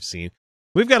 that we've seen.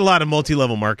 We've got a lot of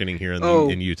multi-level marketing here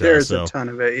in Utah. There's so. a ton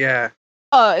of it. Yeah.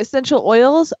 Essential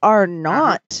oils are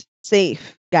not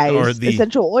safe, guys. Or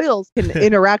essential oils can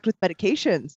interact with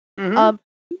medications. Mhm.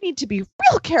 You need to be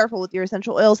real careful with your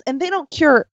essential oils, and they don't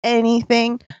cure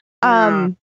anything.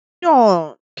 Don't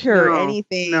cure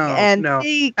anything, and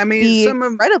they can be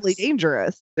incredibly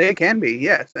dangerous. They can be,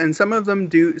 yes, and some of them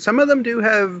do. Some of them do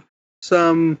have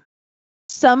some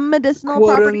medicinal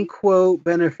quote properties. unquote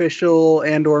beneficial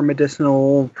and or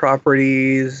medicinal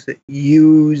properties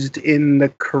used in the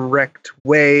correct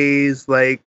ways,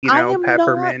 like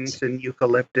peppermint and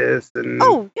eucalyptus and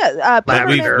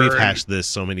we've hashed this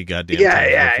so many goddamn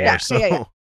times before.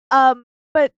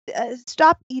 But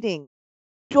stop eating.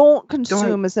 Don't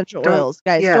consume essential oils,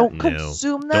 guys. Don't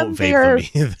consume them. Don't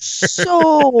vape them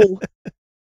either.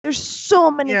 There's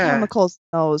so many chemicals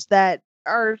in those that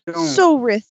are so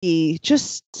risky.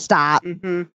 Just stop.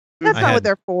 Mm-hmm. That's not what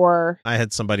they're for. I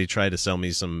had somebody try to sell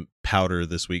me some powder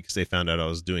this week because they found out I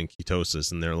was doing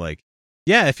ketosis, and they're like,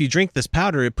 "Yeah, if you drink this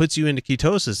powder, it puts you into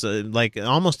ketosis like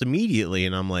almost immediately."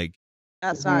 And I'm like,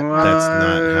 "That's not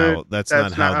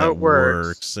how that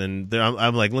works." And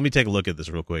I'm like, "Let me take a look at this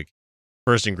real quick."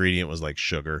 First ingredient was like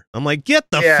sugar. I'm like, "Get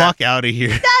the fuck out of here!"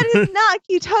 That is not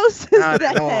ketosis. Not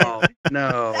at all.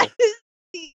 No. That is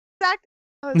the exact.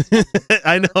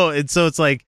 I know, and so it's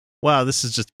like, wow, this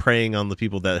is just preying on the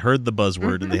people that heard the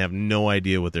buzzword and they have no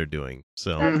idea what they're doing.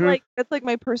 So that's like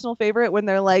my personal favorite when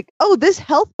they're like, "Oh, this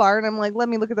health bar," and I'm like, "Let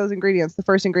me look at those ingredients." The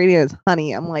first ingredient is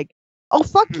honey. I'm like, "Oh,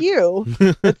 fuck you!"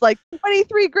 It's like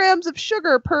 23 grams of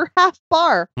sugar per half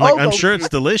bar. I'm sure it's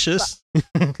delicious.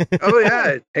 Oh yeah,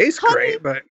 it tastes great,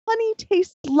 but honey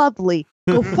tastes lovely.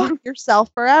 Go fuck yourself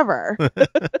forever.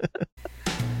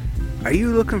 Are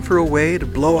you looking for a way to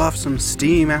blow off some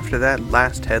steam after that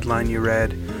last headline you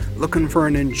read? Looking for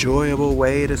an enjoyable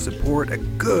way to support a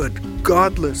good,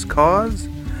 godless cause?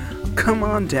 Come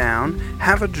on down,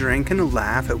 have a drink and a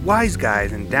laugh at Wise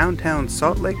Guys in downtown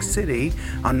Salt Lake City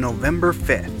on November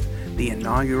 5th. The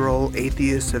inaugural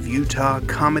Atheists of Utah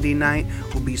comedy night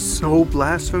will be so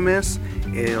blasphemous,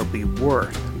 it'll be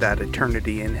worth that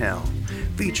eternity in hell.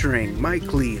 Featuring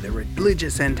Mike Lee, the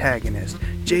religious antagonist,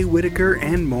 Jay Whitaker,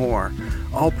 and more.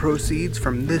 All proceeds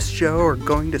from this show are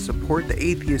going to support the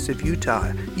Atheists of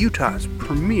Utah, Utah's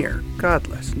premier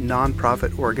godless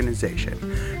nonprofit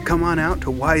organization. Come on out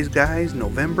to Wise Guys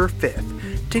November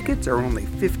 5th. Tickets are only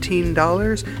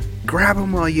 $15. Grab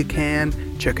them while you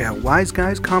can. Check out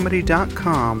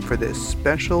wiseguyscomedy.com for this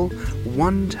special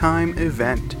one-time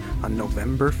event on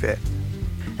November 5th.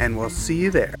 And we'll see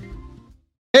you there.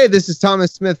 Hey, this is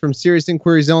Thomas Smith from Serious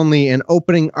Inquiries Only and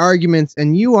Opening Arguments,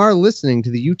 and you are listening to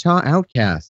the Utah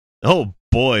Outcast. Oh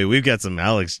boy, we've got some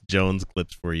Alex Jones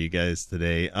clips for you guys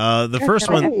today. The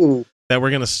first one that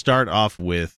we're going to start off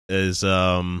with is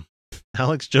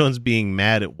Alex Jones being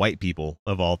mad at white people,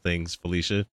 of all things.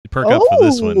 Felicia, perk up for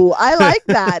this one. I like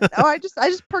that. I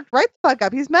just perked right the fuck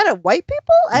up. He's mad at white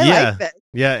people? I like this.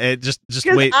 Yeah, it just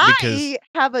wait, because I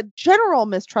have a general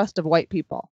mistrust of white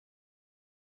people.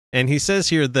 And he says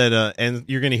here that, and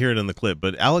you're going to hear it in the clip,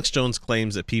 but Alex Jones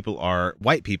claims that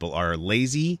white people are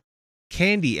lazy,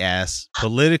 candy ass,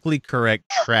 politically correct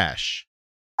trash.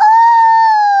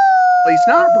 Well, he's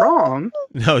not wrong.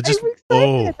 No, just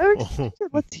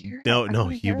Let's hear. No,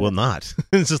 he will not.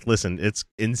 Just listen. It's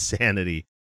insanity.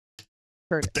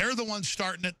 They're the ones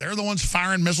starting it. They're the ones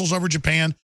firing missiles over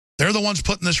Japan. They're the ones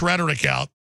putting this rhetoric out.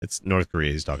 It's North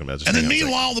Korea he's talking about. And then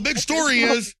meanwhile, the big story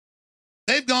is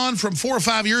they've gone from 4 or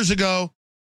 5 years ago,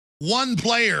 one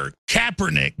player,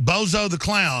 Kaepernick, Bozo the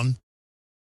Clown,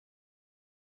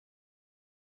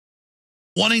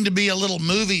 wanting to be a little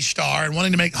movie star and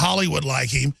wanting to make Hollywood like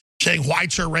him, saying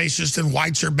whites are racist and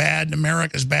whites are bad and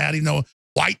America's bad. Even though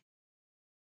white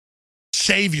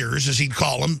saviors, as he'd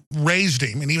call them, raised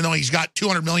him. And even though he's got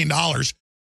 $200 million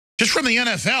just from the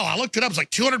NFL, I looked it up, it's like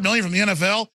 $200 million from the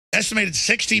NFL, estimated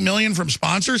 $60 million from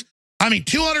sponsors. I mean,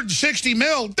 $260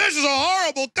 million. This is a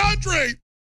horrible country.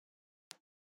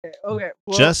 Okay.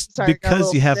 Well, just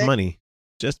because you have money.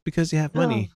 Just because you have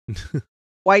money.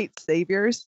 White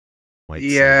saviors.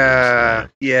 Yeah.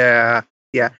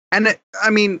 And I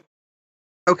mean,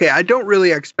 okay, I don't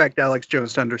really expect Alex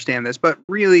Jones to understand this, but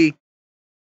really,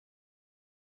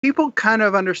 people kind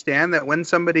of understand that when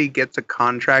somebody gets a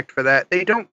contract for that, they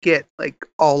don't get like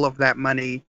all of that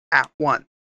money at once,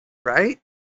 right?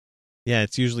 Yeah,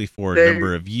 it's usually for a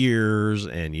number of years,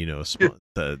 and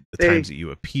the times that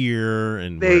you appear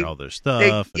and wear all their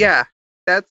stuff.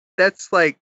 That's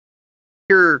like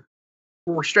we're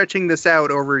stretching this out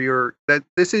over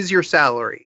this is your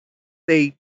salary.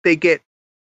 They get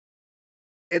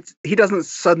he doesn't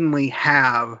suddenly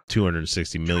have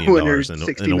 $260 million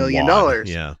 $260 million.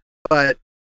 Yeah. But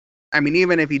I mean,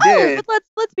 even if he did, but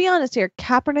let's be honest here.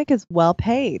 Kaepernick is well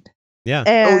paid. Yeah.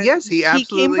 And yes, he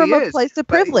absolutely came from is. a place of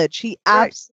privilege. He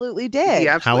absolutely did. He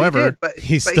absolutely However, did, but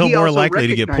he's but still he more also likely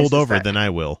to get pulled recognizes over that. than I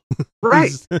will.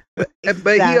 Right. but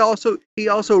he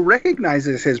also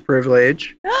recognizes his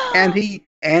privilege, and he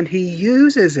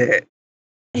uses it.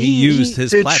 He used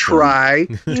his to platform. try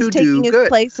He's to taking do his good.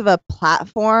 place of a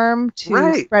platform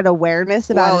to spread awareness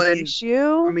about an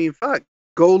issue. I mean, fuck.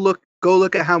 Go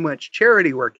look at how much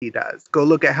charity work he does. Go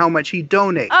look at how much he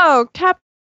donates. Oh,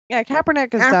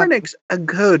 Kaepernick is Kaepernick's a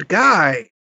good guy.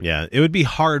 Yeah, it would be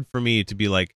hard for me to be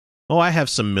like, oh, I have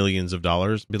some millions of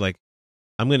dollars. Be like,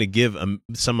 I'm going to give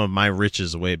some of my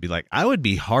riches away. It'd be like, I would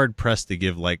be hard pressed to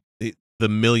give like the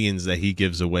millions that he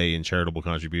gives away in charitable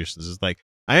contributions. It's like,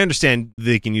 I understand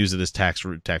they can use it as tax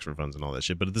refunds and all that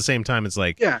shit, but at the same time, it's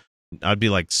like, yeah, I'd be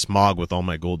like Smog with all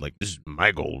my gold. Like, this is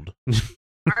my gold.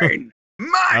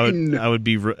 Mine. It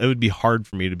would be hard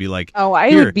for me to be like, oh,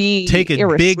 I here, would be take a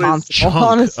big chunk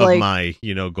honestly. of my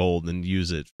gold and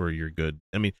use it for your good.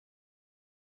 I mean,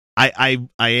 I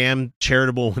am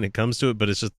charitable when it comes to it, but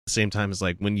it's just at the same time, it's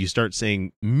like when you start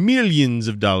saying millions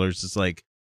of dollars, it's like,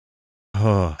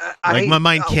 oh, like my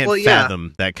mind can't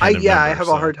fathom that kind of number. I have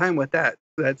a hard time with that.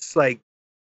 That's like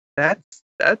that's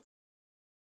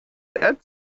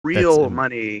real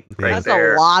money right that's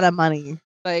there. A lot of money.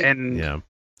 Like, and yeah.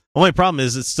 Only problem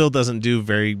is it still doesn't do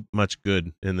very much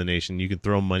good in the nation. You can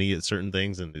throw money at certain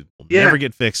things and it will never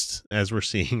get fixed, as we're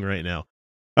seeing right now.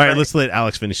 All right, let's let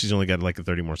Alex finish. She's only got like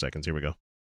 30 more seconds. Here we go.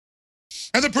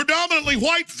 And the predominantly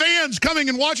white fans coming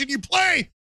and watching you play,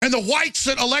 and the whites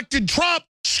that elected Trump,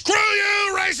 screw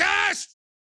you, racist!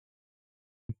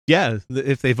 Yeah,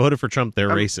 if they voted for Trump, they're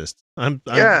racist.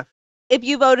 If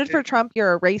you voted for Trump,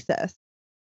 you're a racist.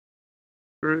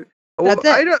 Well, That's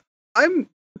it.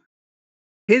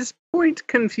 His point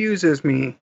confuses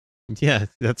me. Yeah,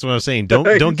 that's what I was saying.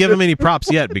 Don't give him any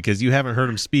props yet because you haven't heard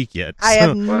him speak yet. I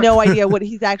have no idea what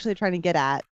he's actually trying to get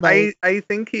at. Like, I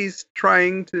think he's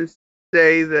trying to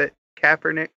say that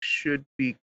Kaepernick should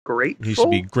be grateful. He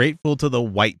should be grateful to the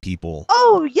white people.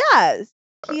 Oh yes,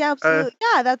 he absolutely.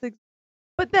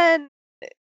 But then,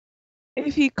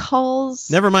 if he calls,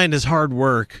 never mind his hard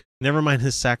work. Never mind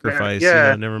his sacrifice.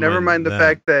 Yeah. Never mind the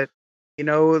fact that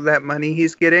that money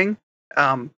he's getting.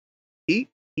 He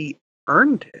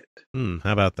earned it.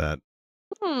 How about that?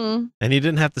 And he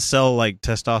didn't have to sell like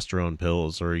testosterone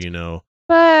pills or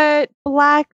But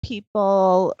black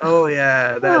people. Oh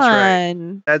yeah,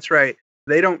 that's right.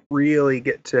 They don't really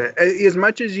get to as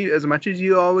much as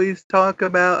you always talk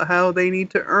about how they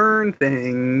need to earn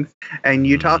things, and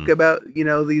you talk about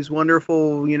these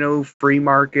wonderful free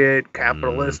market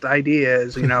capitalist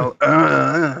ideas.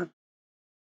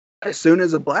 As soon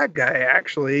as a black guy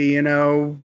actually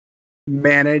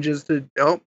manages to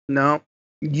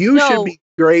should be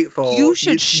grateful. You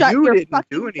should shut your didn't fucking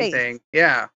do anything. face.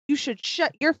 Yeah. You should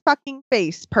shut your fucking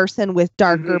face, person with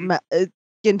darker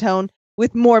skin tone,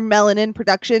 with more melanin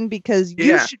production, because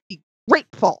you should be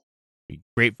grateful. Be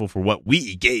grateful for what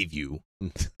we gave you.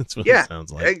 That's what it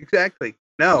sounds like. Exactly.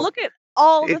 No. Look at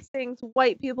all the things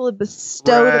white people have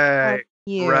bestowed upon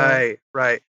you. Right.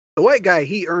 The white guy,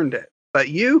 he earned it. But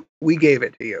we gave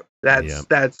it to you.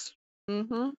 That's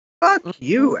fuck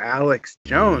you, Alex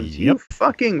Jones. You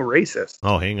fucking racist.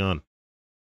 Oh, hang on.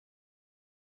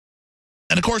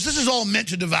 And of course, this is all meant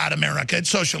to divide America. It's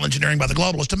social engineering by the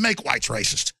globalists to make whites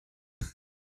racist.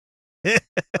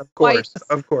 Of course.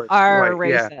 Are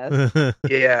racist.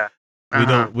 Yeah.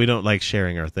 We don't like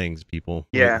sharing our things, people.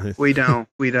 Yeah, we don't.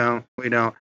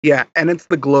 Yeah, and it's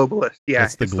the globalists. Yeah,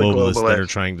 it's the globalists that are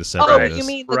trying to separate us. Oh, you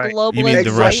mean the globalists? You mean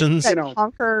the Russians? That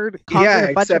conquered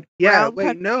a bunch of brown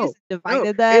countries,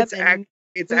 divided them,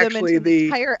 it's actually the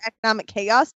entire economic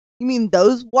chaos. You mean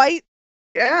those white?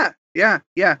 Yeah.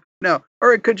 No,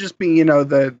 or it could just be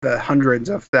the hundreds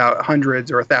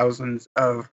or thousands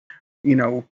of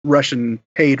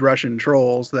paid Russian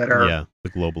trolls that are the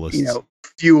globalists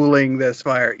fueling this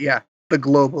fire. Yeah. The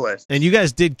globalists. And you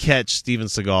guys did catch Steven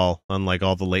Seagal on like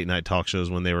all the late night talk shows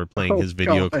when they were playing his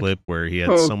video clip where he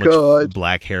had so much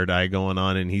black hair dye going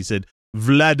on, and he said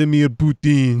Vladimir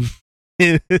Putin.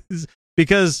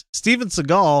 Because Steven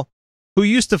Seagal, who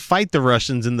used to fight the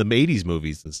Russians in the 80s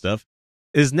movies and stuff,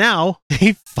 is now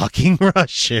a fucking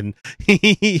Russian.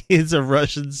 He is a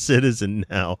Russian citizen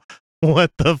now.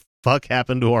 What the fuck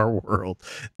happened to our world?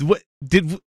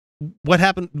 What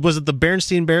happened? Was it the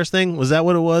Bernstein Bears thing? Was that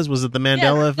what it was? Was it the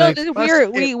Mandela effect? No,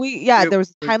 there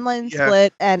was a timeline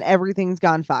split and everything's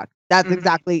gone fucked. That's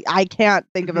exactly. I can't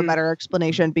think of a better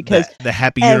explanation because the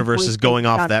happy universe is going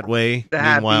off that way. The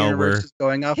happy Meanwhile, universe is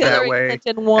going off Hillary that way.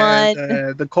 Clinton won.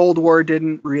 And, the Cold War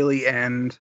didn't really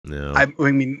end. No, I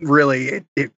mean, really,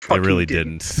 it really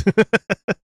didn't.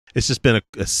 It's just been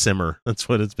a simmer. That's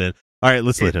what it's been. All right,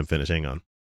 let's let him finish. Hang on.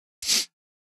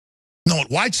 No,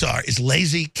 what whites are is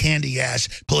lazy,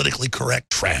 candy-ass, politically correct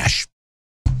trash.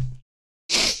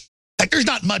 Like, there's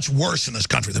not much worse in this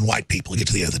country than white people, to get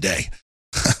to the end of the day.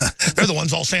 They're the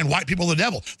ones all saying white people are the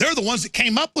devil. They're the ones that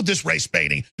came up with this race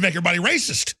baiting to make everybody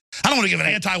racist. I don't want to give an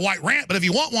anti-white rant, but if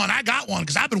you want one, I got one,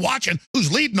 because I've been watching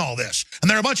who's leading all this. And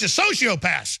they're a bunch of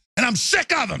sociopaths, and I'm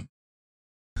sick of them.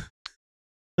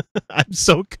 I'm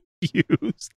so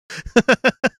confused.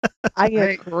 I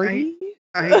agree.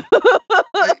 I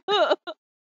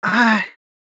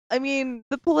mean,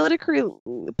 the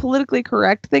politically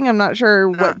correct thing, I'm not sure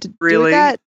what to do with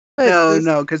that.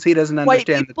 No, because he doesn't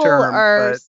understand the term. White people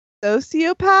are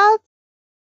sociopaths?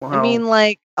 Well, I mean,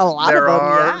 like, a lot of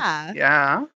them,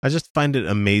 yeah. I just find it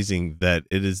amazing that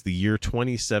it is the year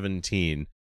 2017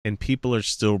 and people are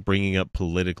still bringing up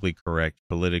politically correct,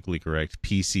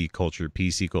 PC culture.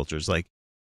 It's like,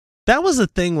 that was a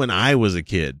thing when I was a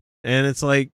kid. And it's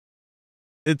like,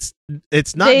 it's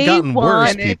not gotten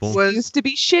worse, people. It used to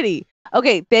be shitty.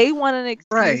 Okay, they want an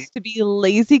excuse to be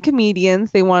lazy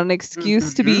comedians. They want an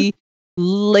excuse to be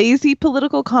lazy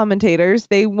political commentators.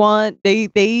 They like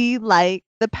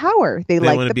the power. They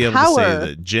like want to the be power. able to say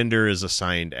that gender is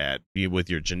assigned with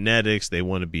your genetics. They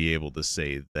want to be able to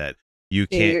say that you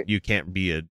can't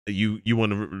be you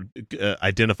want to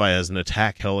identify as an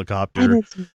attack helicopter. And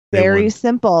it's very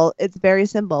simple. It's very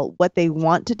simple. What they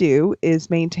want to do is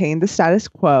maintain the status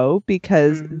quo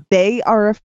because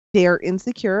they're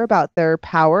insecure about their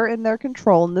power and their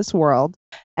control in this world.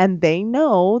 And they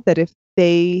know that if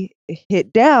they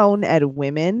hit down at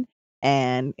women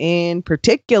and in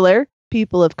particular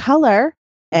people of color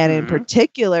and in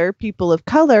particular people of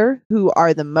color who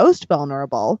are the most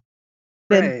vulnerable,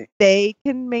 then they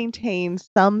can maintain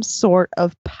some sort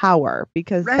of power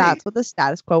because that's what the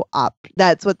status quo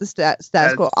that's what the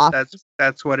status quo offers.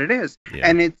 That's what it is. Yeah.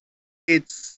 And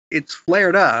it's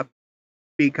flared up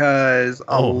because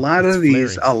a lot of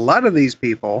these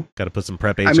people got to put some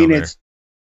prep H on there.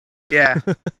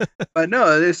 But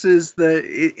no, this is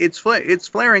it's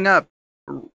flaring up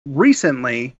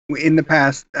recently in the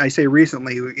past. I say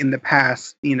recently in the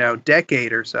past,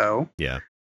 decade or so. Yeah.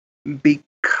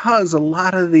 Because a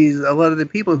lot of the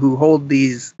people who hold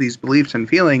these beliefs and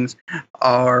feelings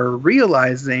are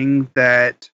realizing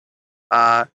that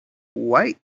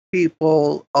white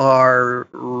people are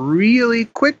really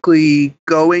quickly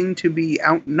going to be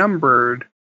outnumbered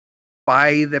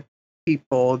by the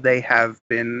people they have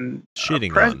been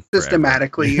shitting on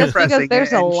systematically oppressing. Because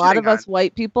there's a lot of us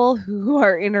white people who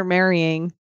are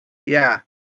intermarrying. Yeah.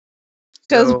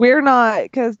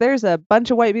 Because there's a bunch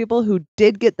of white people who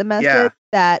did get the message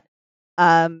that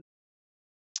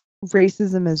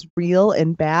racism is real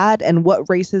and bad and what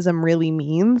racism really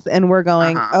means. And we're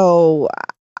going,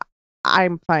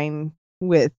 I'm fine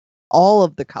with all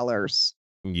of the colors.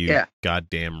 You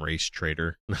goddamn race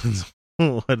traitor.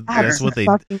 That's what they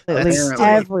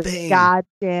every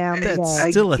goddamn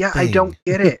day. Still a thing. I don't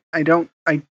get it.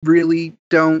 I really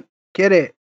don't get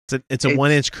it. It's a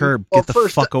 1-inch curb. Get the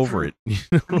fuck over it.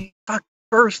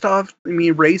 First off,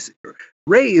 race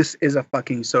is a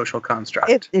fucking social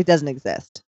construct. It doesn't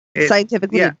exist.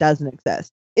 Scientifically, it doesn't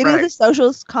exist. It is a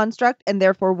social construct, and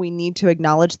therefore we need to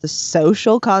acknowledge the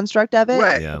social construct of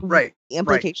it. Right.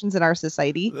 Implications in our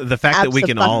society. The fact that we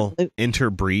can all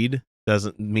interbreed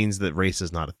means that race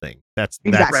is not a thing. That's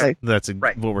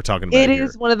what we're talking about. It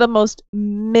is one of the most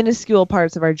minuscule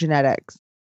parts of our genetics.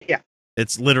 Yeah.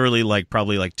 It's literally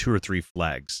probably 2 or 3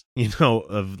 flags,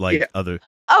 of other.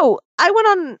 Oh,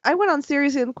 I went on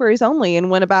Serious Inquiries Only and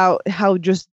went about how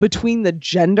just between the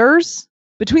genders,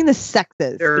 between the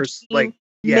sexes, there's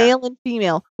male and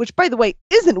female, which by the way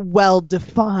isn't well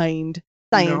defined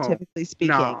scientifically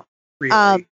speaking. No,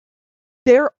 really.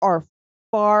 There are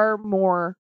far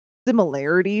more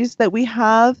similarities that we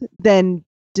have than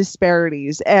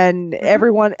disparities, and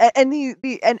everyone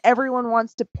everyone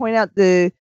wants to point out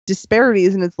the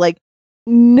disparities, and it's like,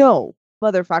 no,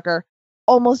 motherfucker,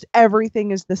 almost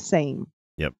everything is the same.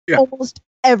 Yep. Yeah. Almost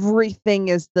everything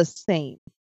is the same.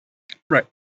 Right.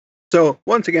 So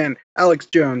once again, Alex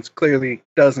Jones clearly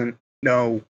doesn't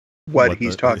know what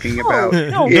he's talking about.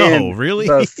 No, really?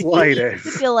 The slightest. I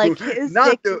feel like his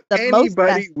not dick that is the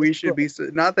anybody most should be.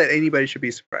 Not that anybody should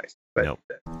be surprised. But nope.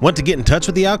 Want to get in touch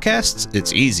with the Outcasts?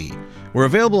 It's easy. We're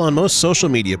available on most social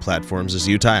media platforms as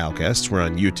Utah Outcasts. We're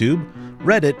on YouTube.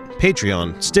 Reddit,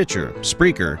 Patreon, Stitcher,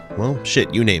 Spreaker, well,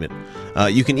 shit, you name it.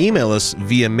 You can email us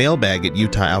via mailbag at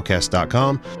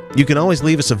utahoutcast.com. You can always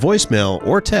leave us a voicemail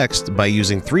or text by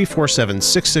using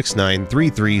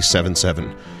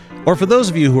 347-669-3377. Or for those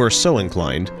of you who are so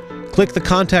inclined, click the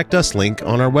Contact Us link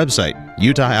on our website,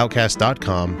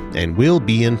 utahoutcast.com, and we'll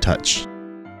be in touch.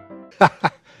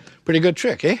 Pretty good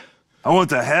trick, eh? I went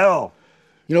to hell.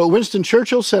 You know what Winston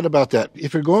Churchill said about that?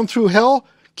 If you're going through hell,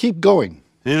 keep going.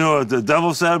 You know what the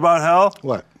devil said about hell?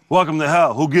 What? Welcome to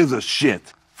hell. Who gives a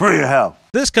shit? Free your hell.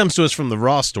 This comes to us from the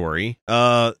Raw story.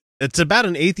 It's about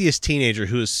an atheist teenager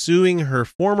who is suing her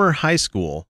former high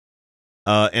school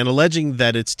and alleging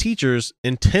that its teachers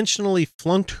intentionally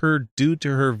flunked her due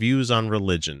to her views on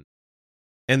religion.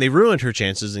 And they ruined her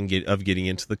chances of getting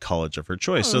into the college of her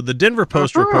choice. So the Denver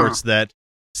Post reports that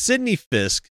Sydney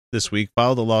Fisk this week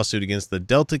filed a lawsuit against the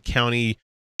Delta County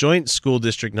Joint School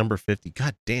District number 50.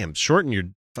 God damn, shorten your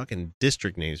fucking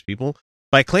district names, people.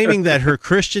 By claiming that her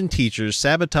Christian teachers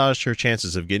sabotaged her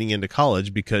chances of getting into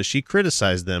college because she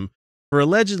criticized them for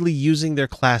allegedly using their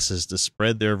classes to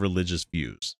spread their religious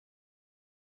views.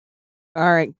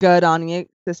 All right, good on you,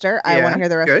 sister. I want to hear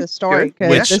the rest of the story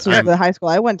because this was the high school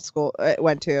I went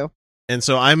to. And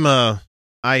so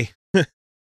I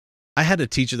had a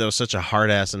teacher that was such a hard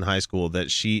ass in high school that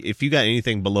if you got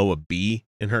anything below a B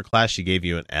in her class, she gave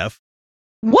you an F.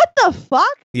 What the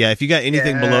fuck? Yeah, if you got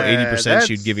anything below 80%,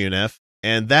 she'd give you an F.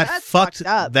 And that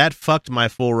fucked my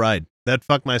full ride. That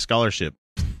fucked my scholarship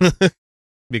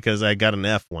because I got an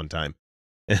F one time.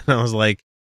 And I was like,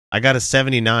 I got a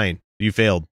 79. You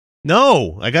failed.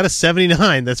 No, I got a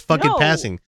 79. That's fucking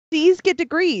passing. C's get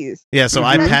degrees. Yeah, so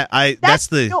that's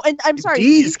the. No, and I'm sorry.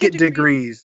 D's get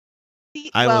degrees.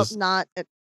 I was not at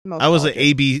most. I was an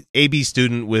colleges. AB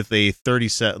student with a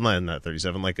 37, not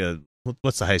 37, like a.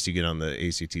 What's the highest you get on the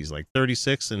ACTs? Like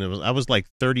 36, and I was like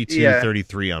 32,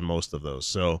 33 on most of those.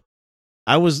 So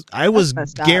I was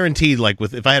guaranteed, like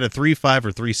if I had a 3.5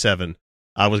 or 3.7,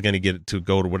 I was going to get it to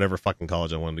go to whatever fucking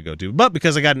college I wanted to go to. But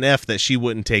because I got an F that she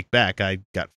wouldn't take back, I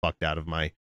got fucked out of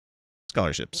my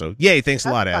scholarship. So yay, thanks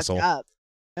a lot, asshole.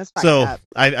 So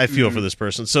I feel for this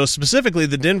person. So specifically,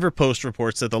 the Denver Post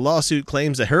reports that the lawsuit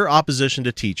claims that her opposition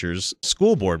to teachers,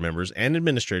 school board members, and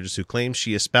administrators who claim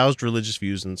she espoused religious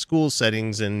views in school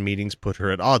settings and meetings put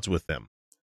her at odds with them.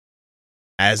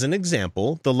 As an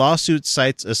example, the lawsuit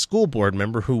cites a school board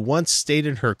member who once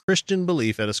stated her Christian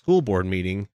belief at a school board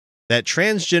meeting that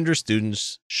transgender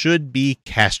students should be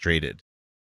castrated.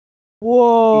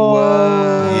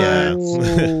 Whoa.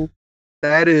 Yeah.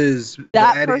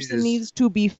 That person needs to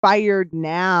be fired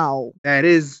now.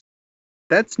 That's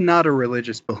not a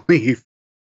religious belief.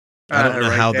 I don't know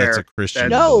how that's a Christian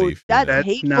belief. That's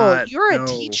hateful. You're a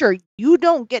teacher. You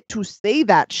don't get to say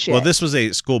that shit. Well, this was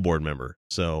a school board member,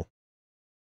 so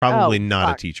probably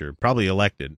not a teacher. Probably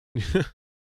elected.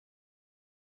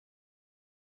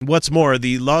 What's more,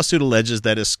 the lawsuit alleges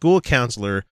that a school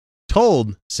counselor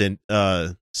told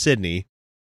Sydney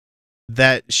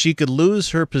that she could lose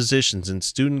her positions in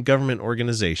student government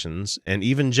organizations and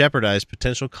even jeopardize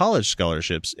potential college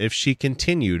scholarships if she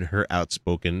continued her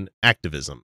outspoken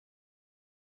activism.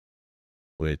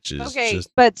 Which is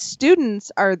but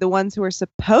students are the ones who are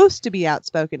supposed to be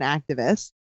outspoken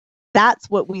activists. That's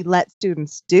what we let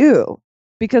students do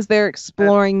because they're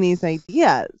exploring these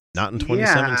ideas. Not in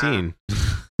 2017.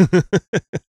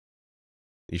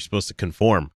 You're supposed to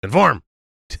conform.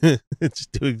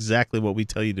 Just do exactly what we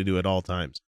tell you to do at all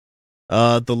times.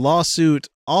 The lawsuit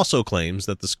also claims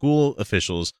that the school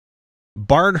officials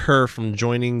barred her from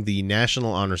joining the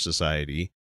National Honor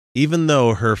Society, even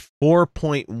though her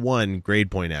 4.1 grade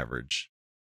point average.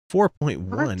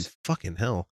 4.1? Fucking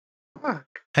hell. Fuck.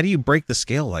 How do you break the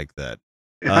scale like that?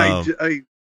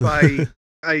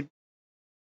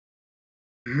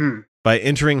 By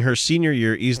entering her senior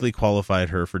year easily qualified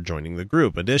her for joining the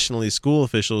group. Additionally, school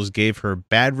officials gave her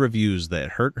bad reviews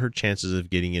that hurt her chances of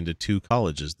getting into 2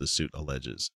 colleges, the suit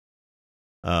alleges.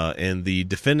 And the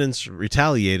defendants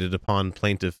retaliated upon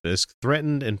Plaintiff Fisk,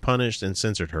 threatened and punished and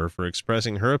censored her for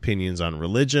expressing her opinions on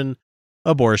religion,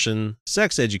 abortion,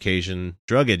 sex education,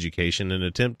 drug education, in an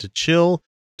attempt to chill,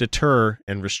 deter,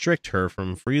 and restrict her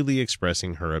from freely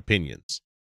expressing her opinions.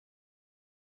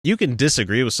 You can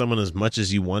disagree with someone as much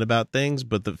as you want about things,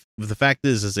 but the fact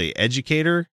is, as an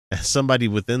educator, as somebody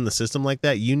within the system like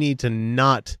that, you need to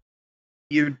not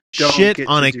shit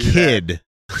on a kid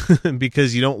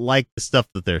because you don't like the stuff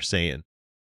that they're saying.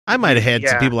 I might have had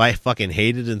some people I fucking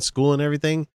hated in school and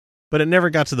everything, but it never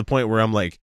got to the point where I'm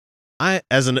like, I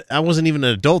wasn't even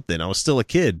an adult then. I was still a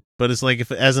kid, but it's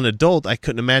like as an adult, I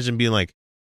couldn't imagine being like,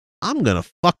 I'm going to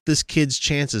fuck this kid's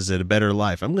chances at a better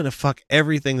life. I'm going to fuck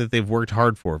everything that they've worked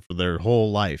hard for their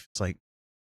whole life. It's like,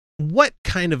 what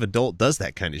kind of adult does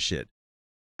that kind of shit?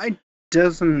 I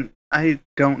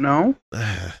don't know.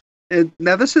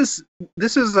 Now was this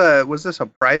a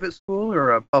private school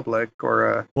or a public or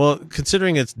a? Well,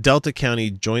 considering it's Delta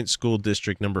County Joint School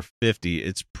District number 50,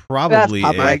 it's probably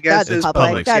I guess it's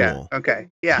public school. Yeah. Okay.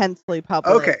 Yeah. Intensely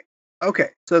public. Okay.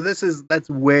 So that's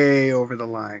way over the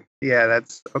line. Yeah,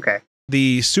 that's okay.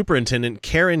 The superintendent,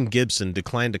 Karen Gibson,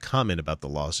 declined to comment about the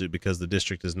lawsuit because the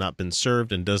district has not been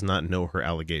served and does not know her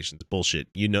allegations. Bullshit.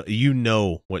 You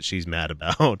know what she's mad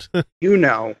about. You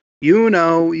know.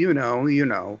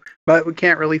 But we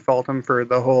can't really fault them for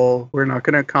the whole, we're not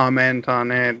going to comment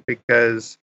on it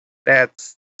because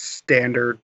that's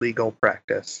standard legal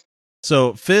practice.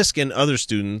 So Fisk and other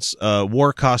students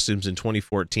wore costumes in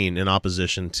 2014 in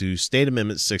opposition to State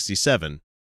Amendment 67,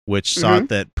 which sought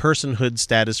that personhood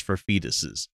status for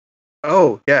fetuses.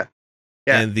 Oh, yeah.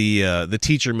 And the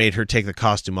teacher made her take the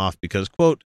costume off because,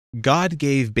 quote, God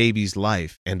gave babies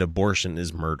life and abortion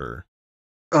is murder.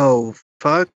 Oh,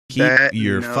 fuck. Keep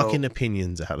your fucking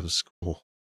opinions out of school.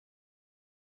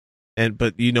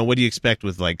 But what do you expect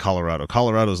with like Colorado?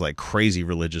 Colorado's like crazy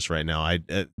religious right now.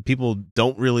 People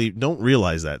don't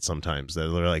realize that sometimes. That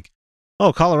they're like,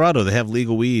 oh, Colorado, they have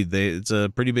legal weed. It's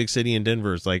a pretty big city in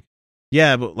Denver. It's like,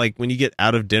 yeah, but like when you get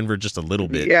out of Denver just a little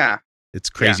bit, yeah, it's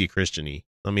crazy Christian-y.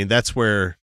 I mean, that's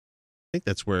where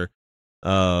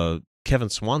Kevin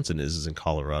Swanson is in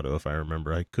Colorado, if I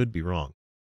remember. I could be wrong.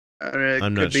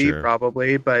 I'm not sure.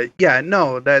 Probably, but yeah,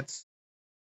 no, that's.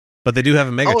 But they do have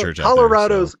a mega church out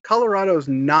there. Colorado's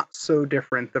not so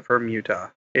different from Utah.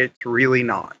 It's really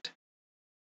not.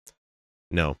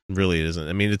 No, really it isn't.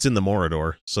 I mean, it's in the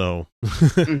Morador, so.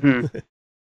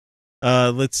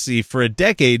 Let's see. For a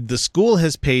decade, the school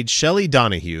has paid Shelley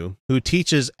Donahue, who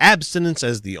teaches abstinence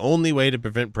as the only way to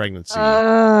prevent pregnancy.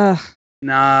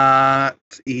 Not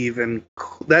even.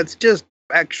 That's just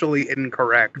actually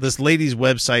incorrect. This lady's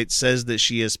website says that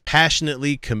she is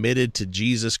passionately committed to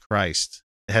Jesus Christ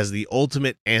as the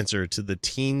ultimate answer to the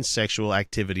teen sexual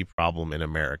activity problem in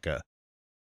America.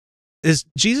 Is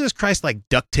Jesus Christ like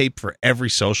duct tape for every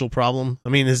social problem? I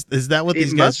mean, is that what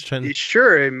these guys are trying to...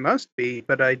 Sure, it must be,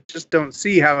 but I just don't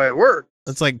see how it works.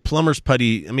 It's like plumber's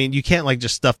putty. I mean, you can't like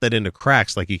just stuff that into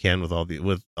cracks like you can with all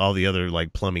the other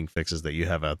like plumbing fixes that you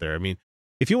have out there. I mean,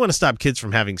 if you want to stop kids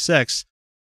from having sex,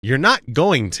 you're not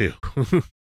going to.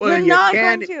 Well, you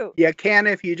can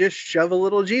if you just shove a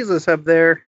little Jesus up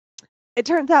there. It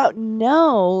turns out,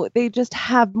 no, they just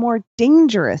have more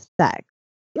dangerous sex.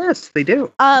 Yes, they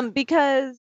do.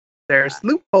 Because there's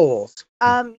loopholes.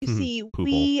 You see,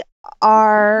 we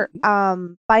are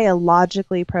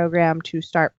biologically programmed to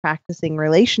start practicing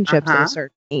relationships at a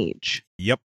certain age.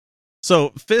 Yep. So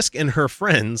Fisk and her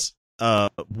friends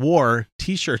wore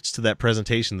T-shirts to that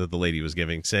presentation that the lady was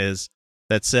giving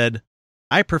that said,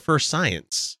 "I prefer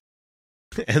science,"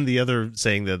 and the other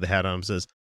saying that they had on says,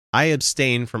 "I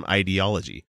abstain from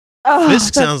ideology." Oh,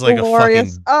 Fisk sounds like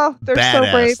glorious. a fucking they're badass.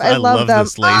 So brave. I love them.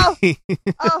 This lady.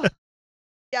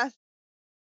 Yes.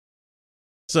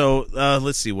 So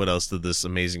let's see, what else did this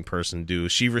amazing person do?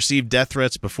 She received death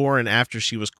threats before and after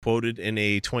she was quoted in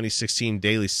a 2016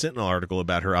 Daily Sentinel article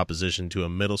about her opposition to a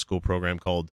middle school program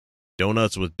called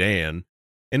Donuts with Dan,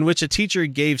 in which a teacher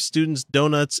gave students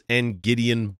donuts and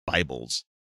Gideon Bibles.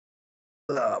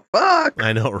 The fuck?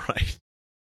 I know, right?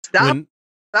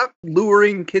 Stop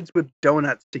luring kids with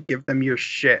donuts to give them your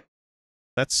shit.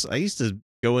 I used to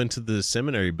go into the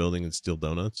seminary building and steal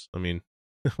donuts. I mean,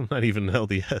 I'm not even an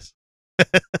LDS.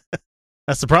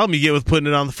 That's the problem you get with putting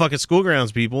it on the fucking school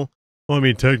grounds, people. Well, I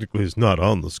mean, technically it's not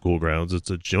on the school grounds. It's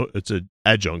an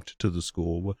adjunct to the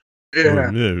school.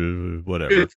 Yeah.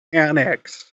 Whatever. It's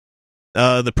annex.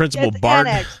 The principal barred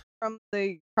annexed from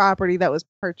the property that was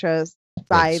purchased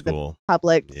by the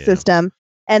public system.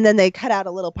 And then they cut out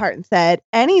a little part and said,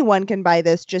 anyone can buy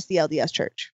this, just the LDS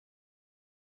church.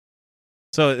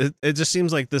 So it just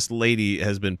seems like this lady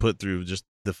has been put through just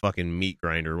the fucking meat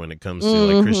grinder when it comes to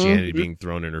like Christianity being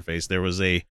thrown in her face. There was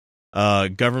a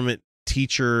government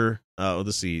teacher,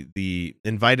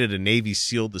 invited a Navy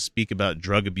SEAL to speak about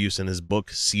drug abuse in his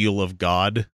book, Seal of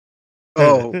God.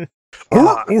 Oh.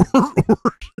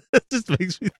 That just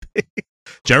makes me think.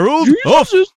 Gerald, Jesus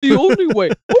off. is the only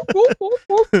way.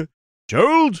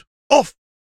 Gerald, off.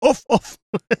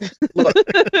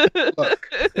 Look.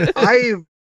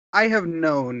 I have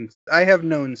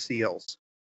known SEALs,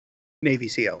 Navy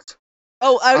SEALs.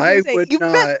 Oh, I was would going to say,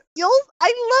 not... met SEALs?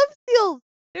 I love SEALs.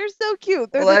 They're so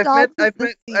cute. They're the dogs of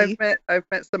the sea. I've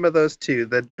met some of those too,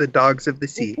 the dogs of the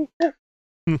sea.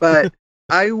 But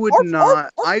I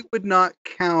would not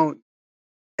count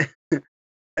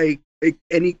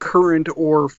any current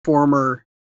or former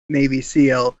Navy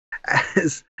SEAL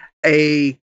as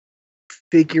a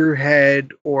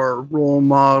figurehead or role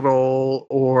model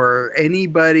or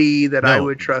anybody that I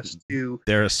would trust to.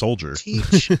 They're a soldier.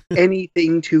 Teach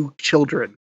anything to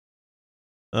children.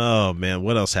 Oh man,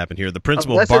 what else happened here? The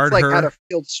principal Unless barred it's like her. how to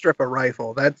field strip a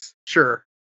rifle. That's sure.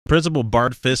 Principal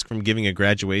barred Fisk from giving a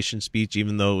graduation speech,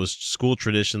 even though it was school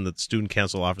tradition that the student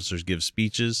council officers give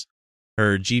speeches.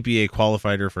 Her GPA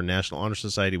qualified her for National Honor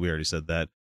Society. We already said that.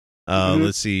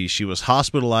 Let's see. She was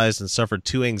hospitalized and suffered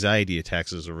 2 anxiety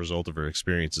attacks as a result of her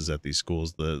experiences at these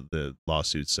schools, the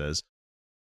lawsuit says.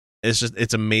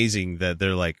 It's amazing that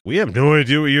they're like, we have no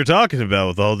idea what you're talking about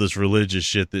with all this religious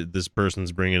shit that this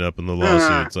person's bringing up in the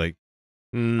lawsuit. It's like,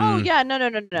 oh yeah, no. You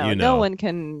No know. one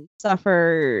can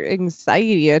suffer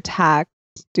anxiety attacks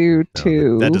due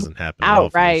to that doesn't happen.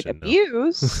 outright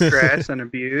abuse. Stress and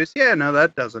abuse. Yeah, no,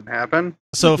 that doesn't happen.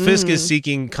 So Fisk is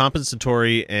seeking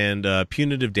compensatory and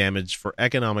punitive damage for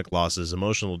economic losses,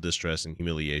 emotional distress, and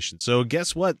humiliation. So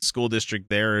guess what? School district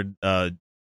there,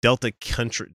 Delta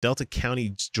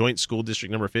County Joint School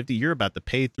District number 50. You're about to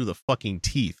pay through the fucking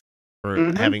teeth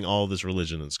for having all this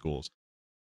religion in schools,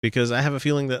 because I have a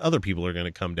feeling that other people are going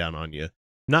to come down on you,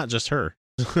 not just her.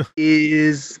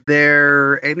 Is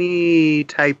there any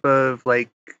type of like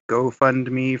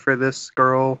GoFundMe for this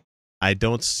girl? I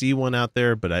don't see one out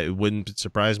there, but it wouldn't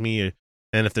surprise me.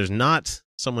 And if there's not,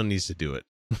 someone needs to do it.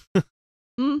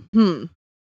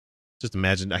 Just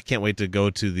imagine, I can't wait to go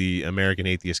to the American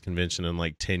Atheist Convention in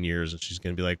like 10 years, and she's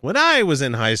going to be like, when I was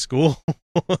in high school.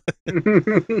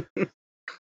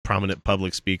 Prominent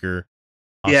public speaker.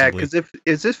 Possibly. Yeah, because if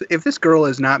this girl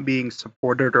is not being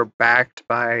supported or backed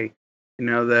by, you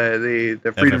know, the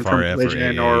Freedom from FFRF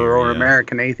Religion or AA, or yeah.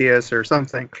 American Atheists or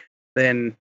something,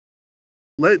 then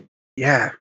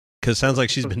Because sounds like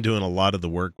she's been doing a lot of the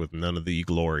work with none of the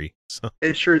glory. So.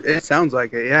 It sounds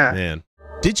like it, yeah. Man.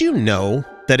 Did you know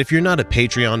that if you're not a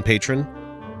Patreon patron,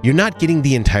 you're not getting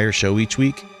the entire show each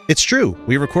week? It's true.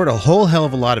 We record a whole hell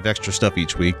of a lot of extra stuff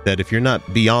each week that if you're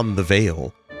not beyond the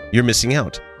veil, you're missing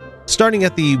out. Starting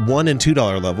at the $1 and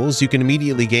 $2 levels, you can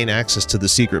immediately gain access to the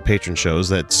secret patron shows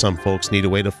that some folks need to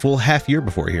wait a full half year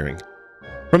before hearing.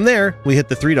 From there, we hit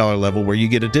the $3 level where you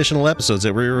get additional episodes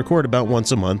that we record about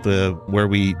once a month, where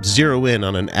we zero in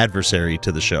on an adversary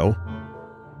to the show.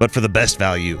 But for the best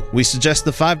value, we suggest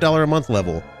the $5 a month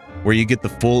level, where you get the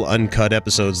full uncut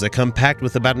episodes that come packed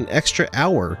with about an extra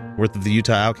hour worth of the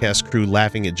Utah Outcast crew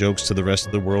laughing at jokes to the rest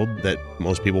of the world that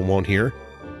most people won't hear,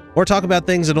 or talk about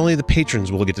things that only the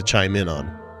patrons will get to chime in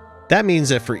on. That means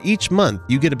that for each month,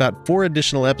 you get about 4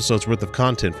 additional episodes worth of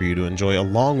content for you to enjoy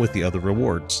along with the other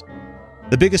rewards.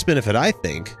 The biggest benefit, I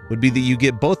think, would be that you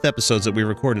get both episodes that we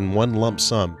record in one lump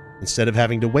sum, instead of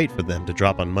having to wait for them to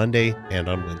drop on Monday and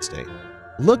on Wednesday.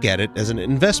 Look at it as an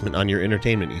investment on your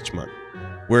entertainment each month.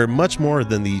 We're much more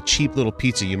than the cheap little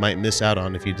pizza you might miss out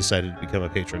on if you decided to become a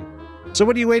patron. So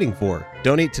what are you waiting for?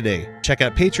 Donate today. Check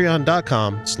out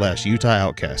patreon.com/Utah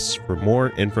Outcasts for more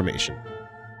information.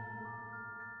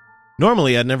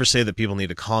 Normally, I'd never say that people need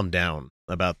to calm down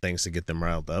about things to get them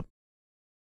riled up.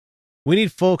 We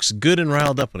need folks good and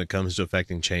riled up when it comes to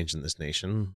affecting change in this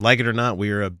nation. Like it or not,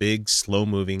 we are a big,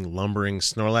 slow-moving, lumbering,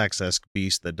 Snorlax-esque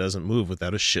beast that doesn't move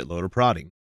without a shitload of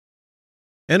prodding.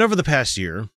 And over the past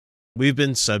year, we've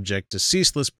been subject to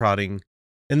ceaseless prodding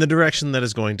in the direction that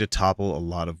is going to topple a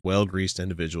lot of well-greased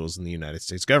individuals in the United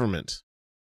States government.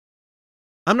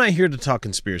 I'm not here to talk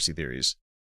conspiracy theories.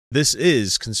 This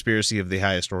is conspiracy of the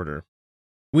highest order.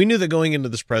 We knew that going into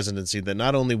this presidency that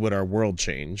not only would our world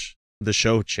change, the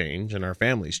show change, and our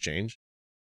families change,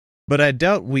 but I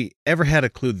doubt we ever had a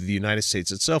clue that the United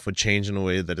States itself would change in a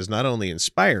way that is not only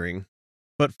inspiring,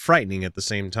 but frightening at the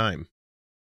same time.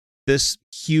 This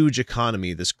huge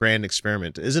economy, this grand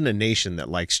experiment, isn't a nation that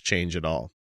likes change at all.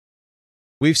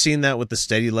 We've seen that with the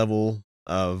steady level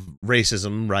of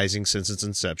racism rising since its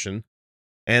inception,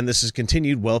 and this has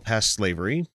continued well past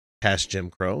slavery, past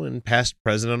Jim Crow, and past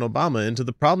President Obama into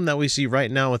the problem that we see right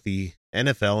now with the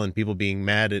NFL and people being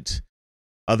mad at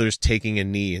others taking a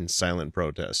knee in silent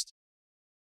protest.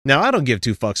 Now, I don't give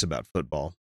 2 fucks about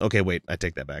football. Okay, wait, I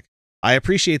take that back. I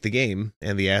appreciate the game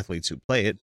and the athletes who play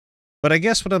it, but I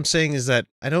guess what I'm saying is that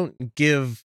I don't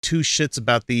give 2 shits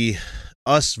about the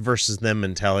us versus them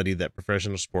mentality that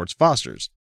professional sports fosters.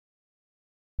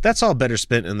 That's all better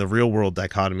spent in the real-world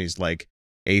dichotomies like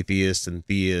atheist and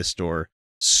theist, or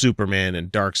Superman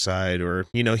and Darkseid, or,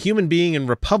 human being and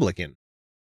Republican.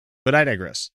 But I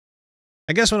digress.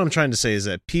 I guess what I'm trying to say is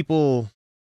that people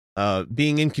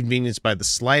being inconvenienced by the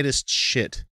slightest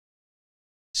shit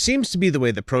seems to be the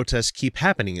way that protests keep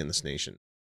happening in this nation.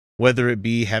 Whether it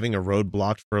be having a road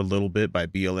blocked for a little bit by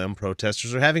BLM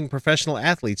protesters or having professional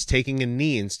athletes taking a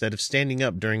knee instead of standing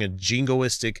up during a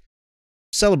jingoistic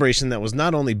celebration that was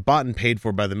not only bought and paid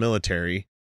for by the military,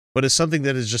 but is something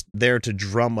that is just there to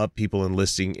drum up people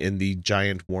enlisting in the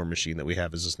giant war machine that we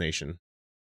have as this nation.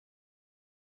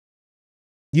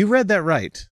 You read that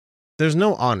right. There's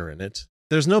no honor in it.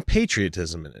 There's no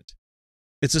patriotism in it.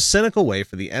 It's a cynical way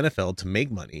for the NFL to make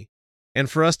money and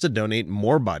for us to donate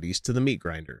more bodies to the meat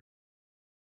grinder.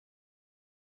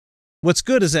 What's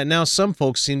good is that now some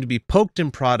folks seem to be poked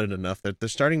and prodded enough that they're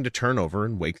starting to turn over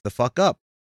and wake the fuck up.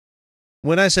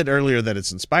 When I said earlier that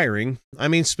it's inspiring, I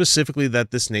mean specifically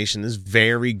that this nation is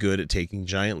very good at taking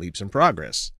giant leaps in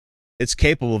progress. It's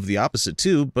capable of the opposite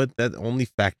too, but that only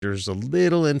factors a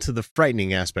little into the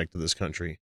frightening aspect of this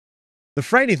country. The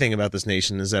frightening thing about this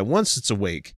nation is that once it's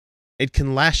awake, it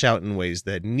can lash out in ways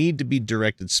that need to be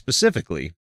directed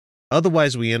specifically.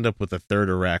 Otherwise, we end up with a third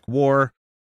Iraq war,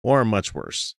 or much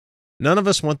worse. None of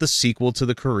us want the sequel to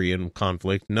the Korean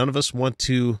conflict. None of us want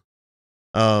to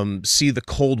see the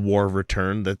Cold War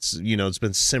return. It's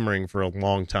been simmering for a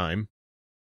long time.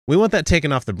 We want that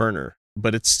taken off the burner,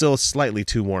 but it's still slightly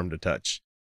too warm to touch.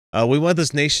 We want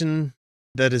this nation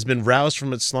that has been roused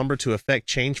from its slumber to effect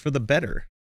change for the better.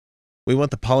 We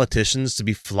want the politicians to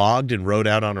be flogged and rode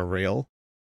out on a rail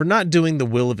for not doing the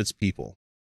will of its people.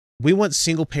 We want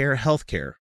single-payer health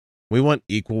care. We want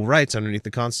equal rights underneath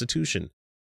the Constitution.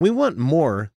 We want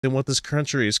more than what this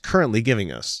country is currently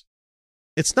giving us.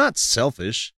 It's not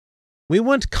selfish. We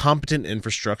want competent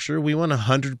infrastructure. We want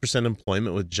 100%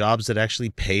 employment with jobs that actually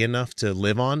pay enough to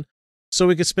live on so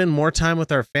we could spend more time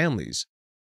with our families.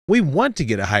 We want to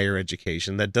get a higher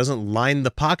education that doesn't line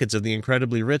the pockets of the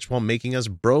incredibly rich while making us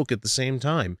broke at the same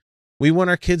time. We want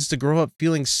our kids to grow up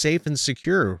feeling safe and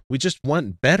secure. We just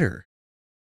want better.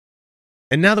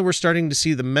 And now that we're starting to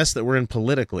see the mess that we're in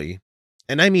politically,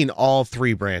 and I mean all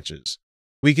three branches,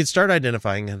 we could start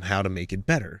identifying on how to make it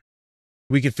better.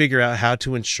 We could figure out how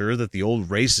to ensure that the old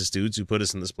racist dudes who put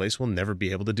us in this place will never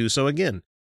be able to do so again.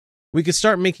 We could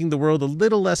start making the world a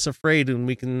little less afraid, and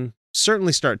we can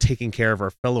certainly start taking care of our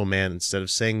fellow man instead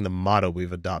of saying the motto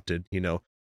we've adopted,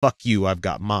 fuck you, I've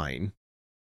got mine.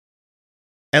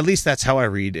 At least that's how I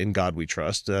read In God We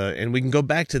Trust, and we can go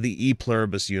back to the E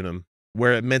Pluribus Unum,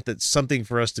 where it meant that something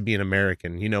for us to be an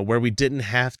American, where we didn't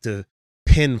have to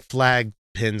pin flag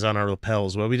pins on our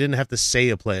lapels, where we didn't have to say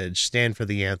a pledge, stand for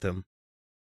the anthem,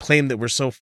 claim that we're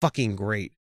so fucking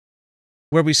great,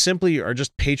 where we simply are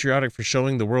just patriotic for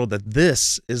showing the world that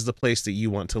this is the place that you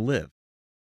want to live.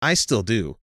 I still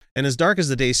do. And as dark as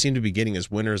the days seem to be getting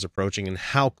as winter is approaching and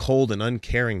how cold and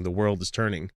uncaring the world is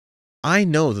turning, I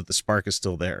know that the spark is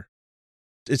still there.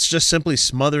 It's just simply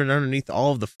smothered underneath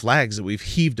all of the flags that we've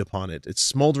heaved upon it. It's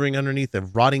smoldering underneath a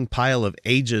rotting pile of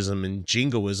ageism and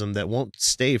jingoism that won't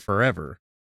stay forever.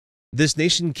 This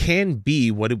nation can be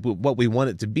what we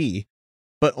want it to be,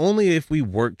 but only if we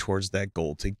work towards that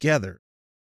goal together.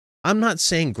 I'm not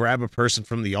saying grab a person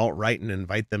from the alt-right and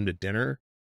invite them to dinner,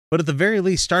 but at the very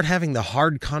least, start having the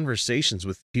hard conversations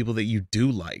with people that you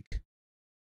do like.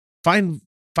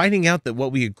 Finding out that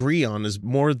what we agree on is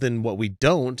more than what we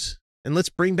don't, and let's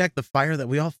bring back the fire that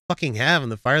we all fucking have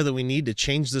and the fire that we need to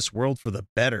change this world for the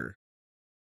better.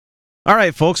 All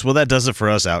right, folks, well, that does it for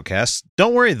us Outcasts.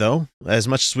 Don't worry, though. As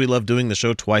much as we love doing the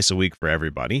show twice a week for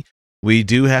everybody, we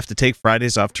do have to take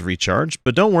Fridays off to recharge,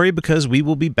 but don't worry because we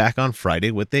will be back on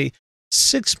Friday with a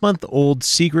 6-month-old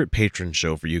secret patron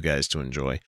show for you guys to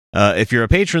enjoy. If you're a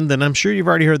patron, then I'm sure you've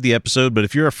already heard the episode, but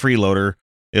if you're a freeloader,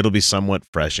 it'll be somewhat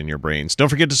fresh in your brains. Don't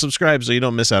forget to subscribe so you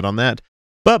don't miss out on that.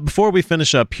 But before we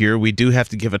finish up here, we do have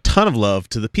to give a ton of love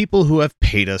to the people who have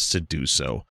paid us to do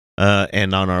so.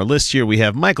 And on our list here, we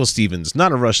have Michael Stevens,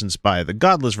 Not a Russian Spy, The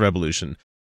Godless Revolution,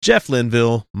 Jeff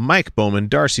Linville, Mike Bowman,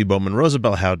 Darcy Bowman,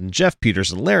 Rosabelle Howden, Jeff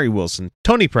Peterson, Larry Wilson,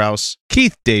 Tony Prouse,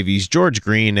 Keith Davies, George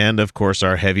Green, and of course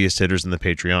our heaviest hitters in the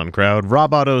Patreon crowd,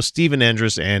 Rob Otto, Stephen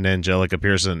Andrus, and Angelica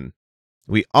Pearson.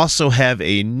 We also have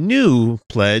a new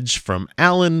pledge from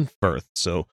Alan Firth,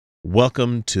 so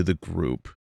welcome to the group.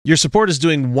 Your support is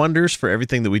doing wonders for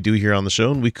everything that we do here on the show,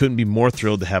 and we couldn't be more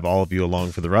thrilled to have all of you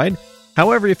along for the ride.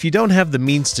 However, if you don't have the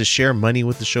means to share money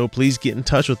with the show, please get in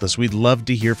touch with us. We'd love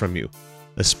to hear from you,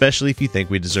 especially if you think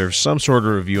we deserve some sort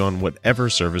of review on whatever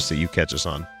service that you catch us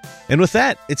on. And with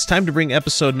that, it's time to bring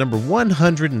episode number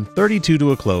 132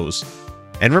 to a close.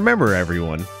 And remember,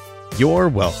 everyone, you're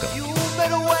welcome.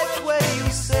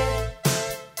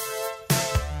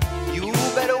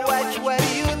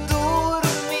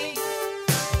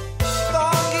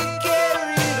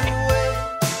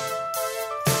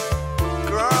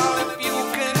 Girl, if you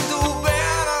can do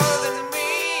better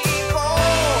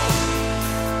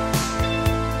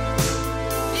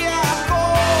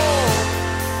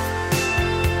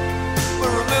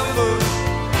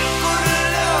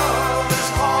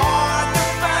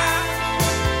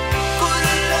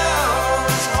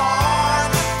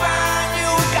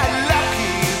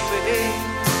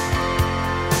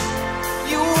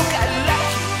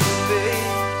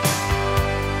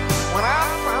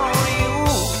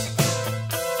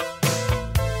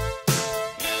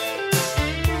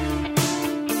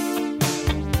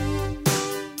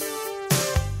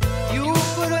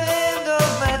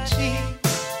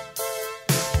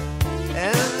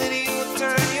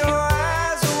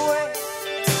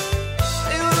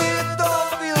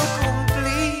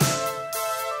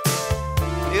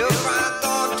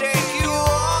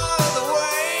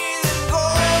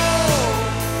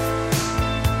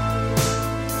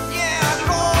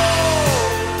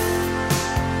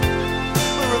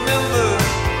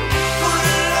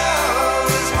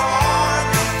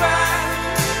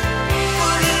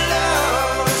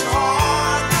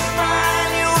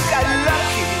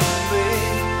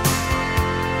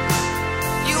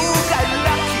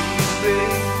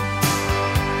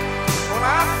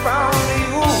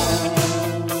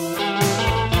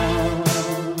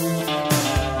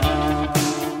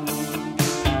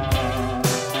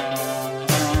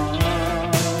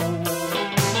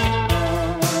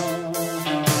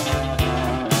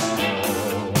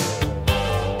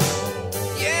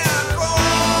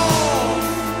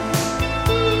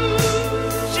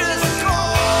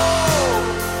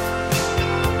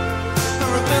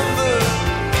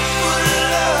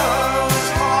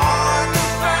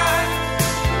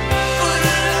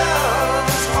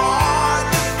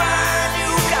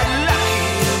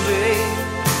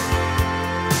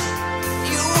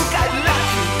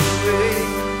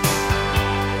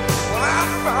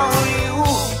found you.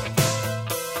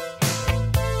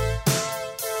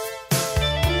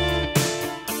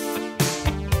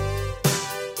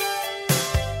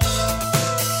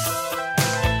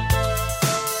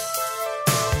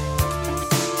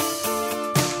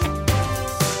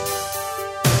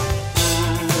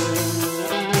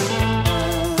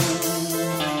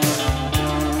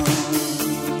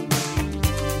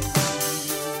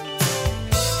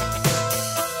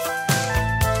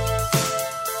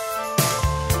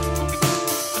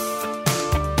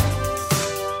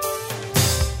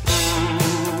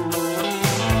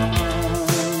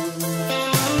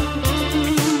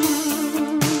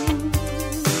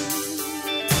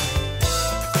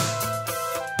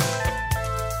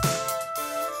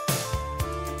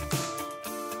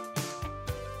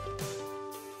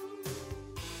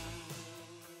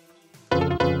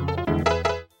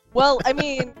 Well, I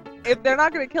mean, if they're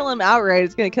not going to kill him outright,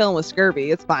 it's going to kill him with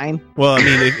scurvy. It's fine. Well, I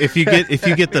mean, if you get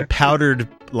the powdered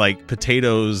like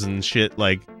potatoes and shit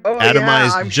like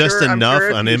atomized just enough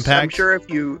on impact.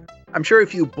 I'm sure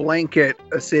if you blanket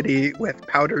a city with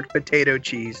powdered potato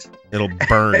cheese, it'll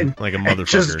burn like a motherfucker.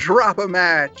 Just drop a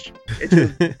match. It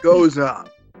just goes up.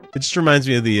 It just reminds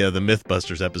me of the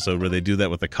Mythbusters episode where they do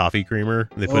that with the coffee creamer.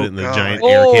 They put it in the God. giant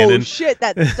air cannon. Oh shit,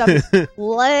 that stuff is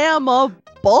flammable.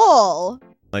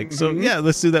 Like, so yeah,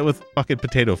 let's do that with fucking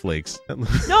potato flakes.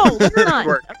 No, let's not.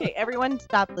 Okay, everyone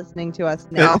stop listening to us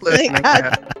now. Stop listening.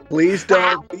 Please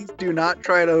don't. Please do not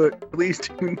try to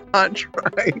ignite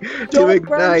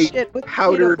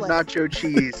powdered nacho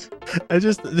cheese.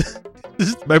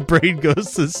 My brain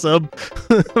goes to some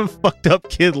fucked up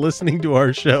kid listening to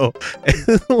our show,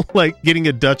 like getting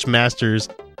a Dutch Masters,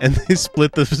 and they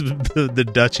split the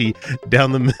Dutchie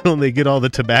down the middle, and they get all the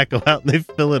tobacco out, and they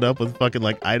fill it up with fucking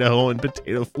like Idaho and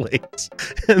potato flakes,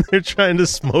 and they're trying to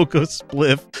smoke a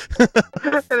spliff,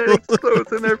 and it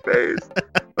explodes in their face.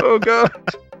 Oh god.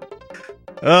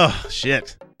 Oh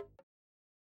shit.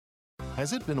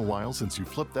 Has it been a while since you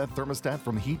flipped that thermostat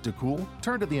from heat to cool?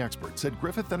 Turn to the experts at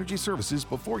Griffith Energy Services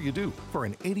before you do for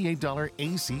an $88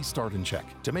 AC start and check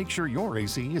to make sure your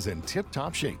AC is in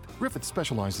tip-top shape. Griffith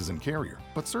specializes in Carrier,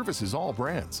 but services all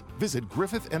brands. Visit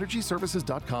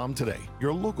GriffithEnergyServices.com today.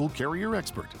 Your local Carrier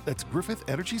expert. That's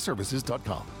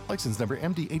GriffithEnergyServices.com. License number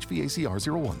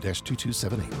MD-HVACR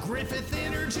 01-2278. Griffith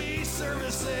Energy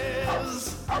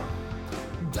Services.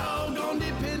 Doggone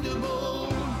dependable.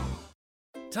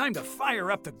 Time to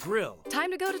fire up the grill. Time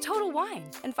to go to Total Wine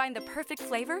and find the perfect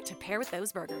flavor to pair with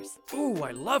those burgers. Ooh,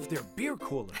 I love their beer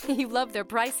cooler. You love their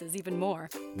prices even more.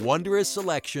 Wondrous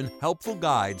selection, helpful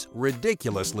guides,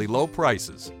 ridiculously low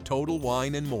prices. Total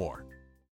Wine and more.